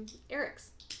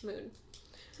Eric's moon.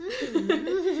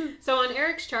 So on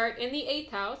Eric's chart, in the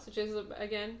 8th house, which is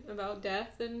again about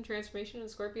death and transformation and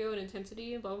Scorpio and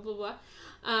intensity and blah blah blah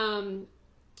blah,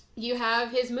 you have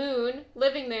his moon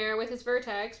living there with his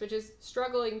vertex, which is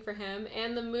struggling for him,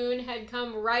 and the moon had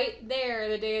come right there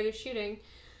the day of the shooting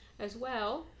as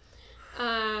well,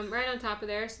 right on top of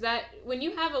there, so that when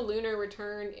you have a lunar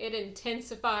return, it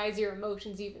intensifies your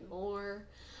emotions even more.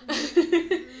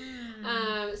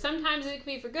 Sometimes it can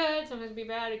be for good, sometimes it can be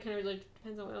bad. It kind of really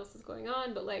depends on what else is going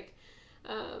on, but like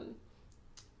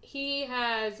he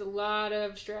has a lot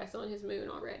of stress on his moon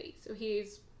already, so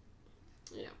he's,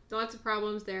 you know, lots of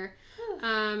problems there.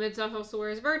 It's also where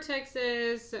his vertex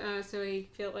is, so he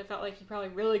felt like he probably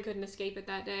really couldn't escape it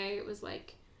that day. It was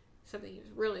like something he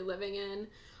was really living in.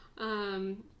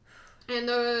 And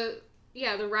the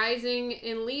rising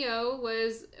in Leo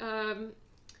was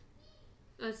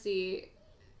let's see.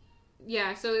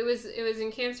 Yeah, so it was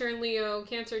in Cancer and Leo.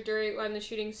 Cancer during when the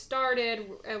shooting started,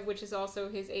 which is also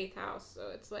his 8th house,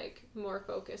 so it's like more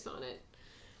focus on it.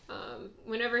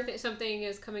 Whenever something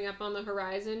is coming up on the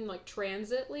horizon, like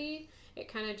transitly,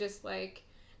 it kind of just like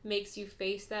makes you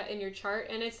face that in your chart,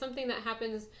 and it's something that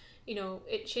happens. You know,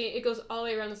 it goes all the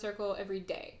way around the circle every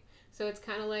day. So it's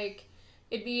kind of like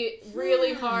it'd be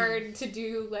really hard to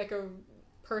do like a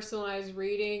personalized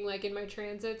reading. Like in my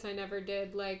transits, I never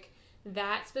did like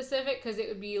that specific because it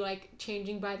would be like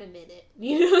changing by the minute,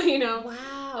 you know.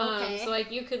 Wow. Okay. So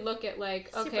like you could look at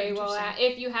like, okay, well,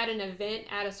 if you had an event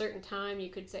at a certain time, you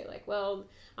could say like, well,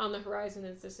 on the horizon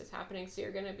this is happening, so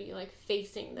you're gonna be like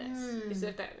facing this,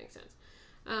 if that makes sense.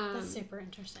 That's super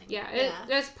interesting. Yeah,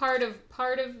 that's part of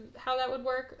how that would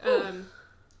work.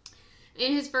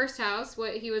 In his first house,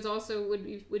 what he was also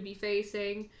would be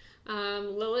facing,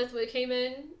 Lilith came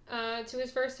in to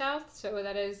his first house, so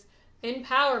that is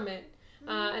empowerment,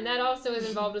 and that also is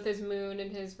involved with his moon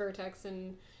and his vertex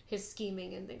and his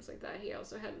scheming and things like that. He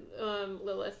also had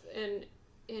Lilith and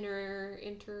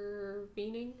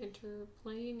interplaying,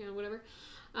 whatever.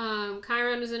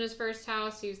 Chiron was in his first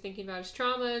house. He was thinking about his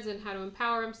traumas and how to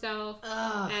empower himself.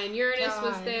 And Uranus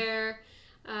was there,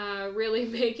 really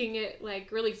making it,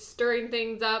 like, really stirring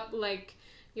things up. Like,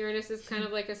 Uranus is kind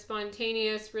of like a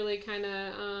spontaneous, really kind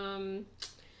of,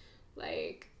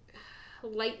 like,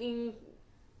 lightning,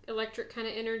 electric kind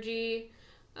of energy.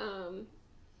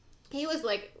 He was,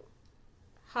 like,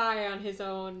 high on his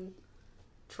own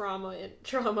trauma and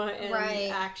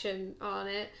action on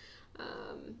it.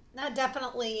 That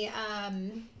definitely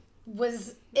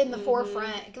was in the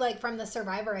forefront, like, from the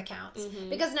survivor accounts,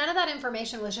 because none of that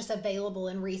information was just available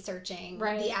in researching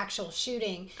the actual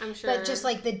shooting. I'm sure. But just,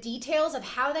 like, the details of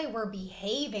how they were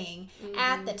behaving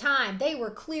at the time, they were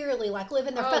clearly, like,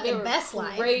 living their fucking best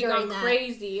life during that.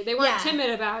 Crazy. They weren't timid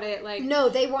about it. Like, no,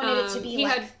 they wanted it to be. He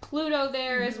had Pluto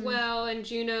there as well, and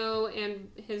Juno, and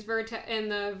his vertex,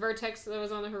 and the vertex that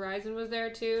was on the horizon was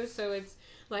there too. So it's,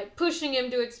 like, pushing him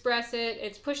to express it.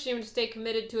 It's pushing him to stay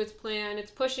committed to his plan.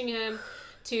 It's pushing him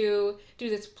to do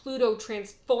this Pluto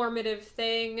transformative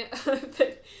thing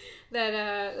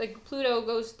that like, Pluto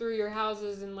goes through your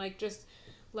houses and, like, just,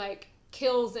 like,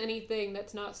 kills anything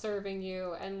that's not serving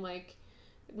you, and, like,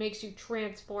 makes you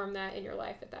transform that in your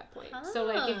life at that point. So,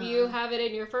 like, if you have it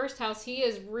in your first house, he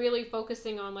is really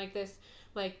focusing on, like, this,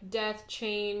 like, death,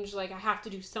 change, like, I have to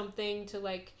do something to,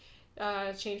 like,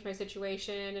 change my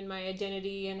situation and my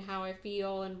identity and how I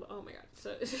feel, and oh my god,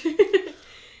 so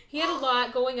he had a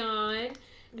lot going on.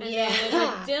 And then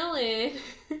with Dylan,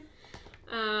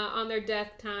 on their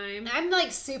death time, I'm,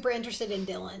 like, super interested in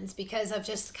Dylan's because of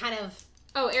just kind of.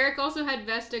 Eric also had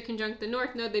Vesta conjunct the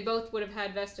North Node. They both would have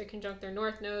had Vesta conjunct their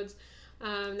North Nodes.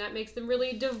 That makes them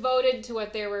really devoted to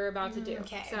what they were about to do.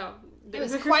 Okay. So it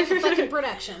was quite the fucking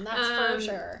production, that's for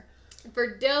sure.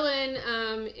 For Dylan,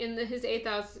 in his 8th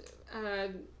house,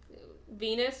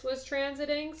 Venus was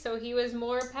transiting, so he was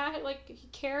more like, he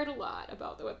cared a lot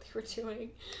about what they were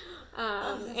doing,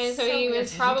 and so he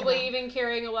was probably even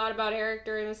caring a lot about Eric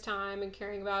during this time, and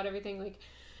caring about everything, like,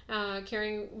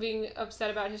 being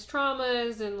upset about his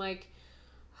traumas, and, like,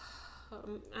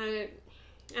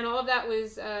 and all of that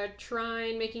was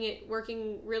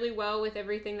working really well with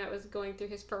everything that was going through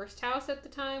his first house at the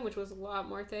time, which was a lot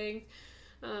more things.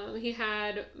 He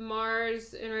had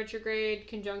Mars in retrograde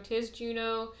conjunct his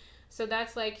Juno, so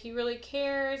that's, like, he really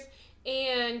cares,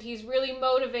 and he's really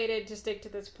motivated to stick to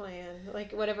this plan,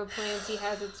 like, whatever plans he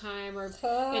has at the time, or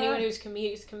anyone who's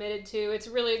committed to. It's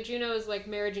really, Juno is, like,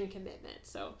 marriage and commitment,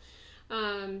 so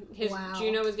his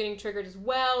Juno was getting triggered as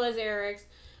well as Eric's,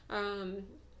 and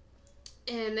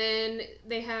then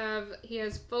he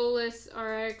has Pholus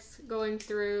RX going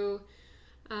through,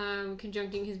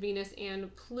 conjuncting his Venus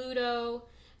and Pluto.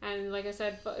 And like I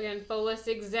said, again, Pholus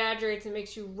exaggerates and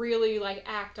makes you really, like,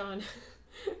 act on,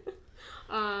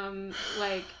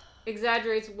 like,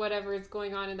 exaggerates whatever is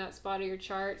going on in that spot of your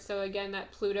chart. So again,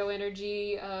 that Pluto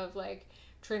energy of, like,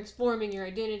 transforming your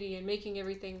identity and making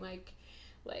everything, like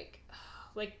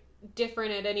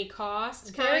different at any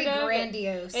cost. Very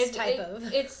grandiose type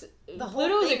of. It's the whole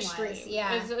Pluto's thing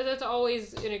extreme. Was, that's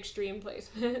always an extreme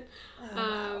placement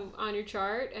on your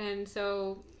chart, and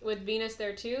so with Venus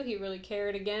there too, he really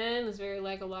cared again. There's very,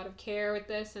 like, a lot of care with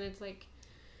this, and it's like,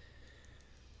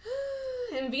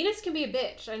 and Venus can be a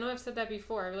bitch. I know I've said that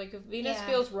before. Like, if Venus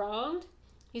feels wronged,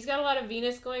 he's got a lot of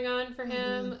Venus going on for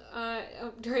him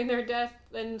during their death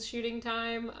and shooting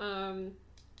time.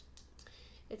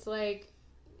 It's like,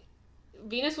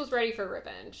 Venus was ready for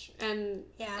revenge, and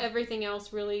everything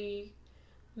else really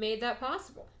made that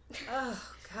possible. Oh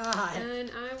God!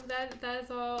 And that is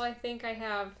all I think I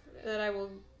have that I will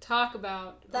talk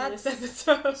about on this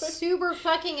episode. Super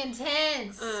fucking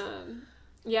intense.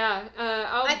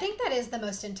 I think that is the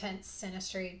most intense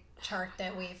Synastry chart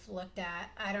that we've looked at.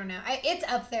 I don't know. It's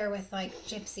up there with, like,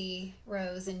 Gypsy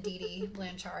Rose and Dee Dee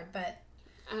Blanchard, but.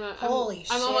 Holy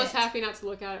shit. I'm almost happy not to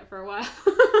look at it for a while.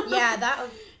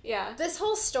 This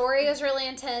whole story is really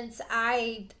intense.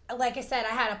 Like I said,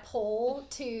 I had a poll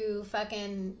to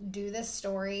fucking do this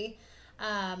story,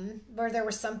 where there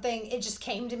was something, it just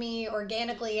came to me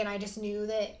organically, and I just knew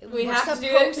that we were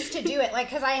supposed to do it. Like,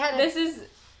 because I had this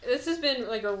has been,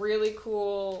 like, a really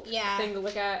cool thing to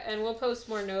look at, and we'll post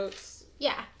more notes.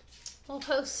 Yeah. We'll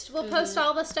post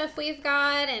all the stuff we've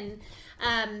got, and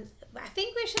I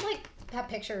think we should, like, have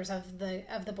pictures of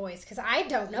the boys because I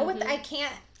don't know what I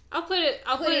can't. I'll put it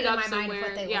up in my somewhere. Mind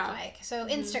what they look like. So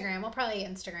Instagram, we'll probably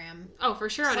Instagram. Oh, for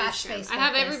sure on Instagram. Facebook I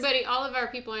have all of our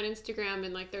people on Instagram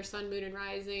and like their sun, moon, and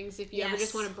risings. If you ever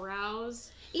just want to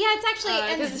browse. Yeah, it's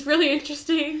actually because it's really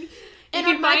interesting. You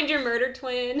can find your murder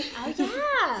twin. Oh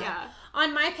yeah. Yeah.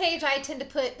 On my page, I tend to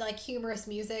put like humorous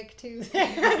music too.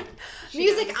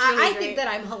 Music, I think that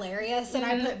I'm hilarious, and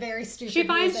I put very stupid. She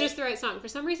finds just the right song. For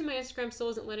some reason, my Instagram still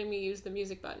isn't letting me use the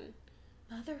music button.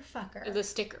 Motherfucker. The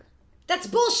sticker. That's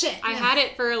bullshit. I had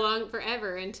it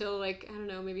forever until like I don't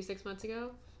know, maybe 6 months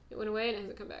ago. It went away and it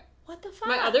hasn't come back. What the fuck?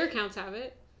 My other accounts have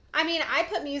it. I mean, I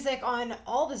put music on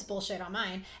all this bullshit on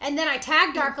mine, and then I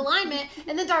tag Dark Alignment,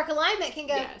 and then Dark Alignment can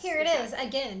go, here it is,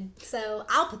 again. So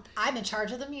I'm in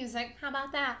charge of the music. How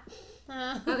about that?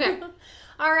 Okay.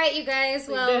 All right, you guys.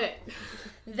 We did it.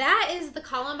 That is the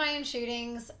Columbine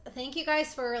shootings. Thank you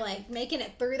guys for like making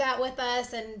it through that with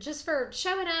us, and just for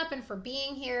showing up and for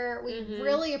being here. We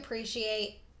really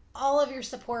appreciate all of your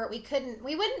support.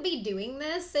 We wouldn't be doing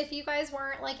this if you guys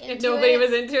weren't like into it. If nobody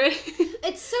was into it.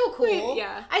 It's so cool.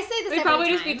 I say this every time. We'd probably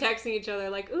just be texting each other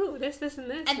like, ooh, this, and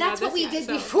this. And that's what we did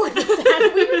before this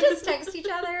happened. We would just text each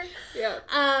other. Yeah.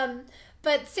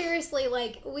 But seriously,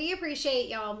 like, we appreciate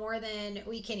y'all more than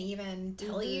we can even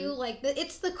tell you. Like,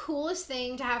 it's the coolest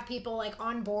thing to have people, like,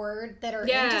 on board that are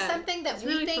into something that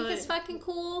we think is fucking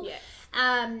cool. Yes.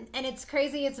 And it's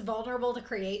crazy. It's vulnerable to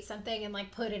create something and, like,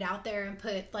 put it out there and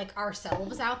put, like,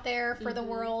 ourselves out there for the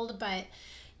world. But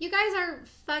you guys are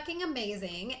fucking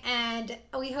amazing. And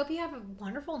we hope you have a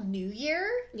wonderful new year.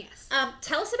 Yes.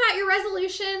 Tell us about your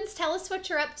resolutions. Tell us what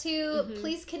you're up to.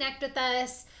 Please connect with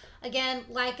us. Again,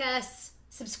 like us,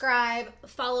 subscribe,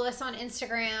 follow us on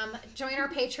Instagram, join our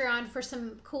Patreon for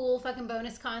some cool fucking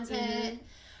bonus content.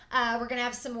 We're going to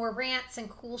have some more rants and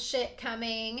cool shit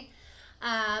coming.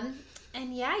 And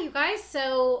yeah, you guys,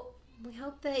 so we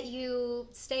hope that you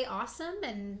stay awesome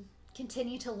and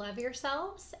continue to love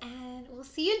yourselves. And we'll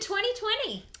see you in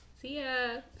 2020. See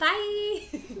ya.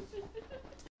 Bye.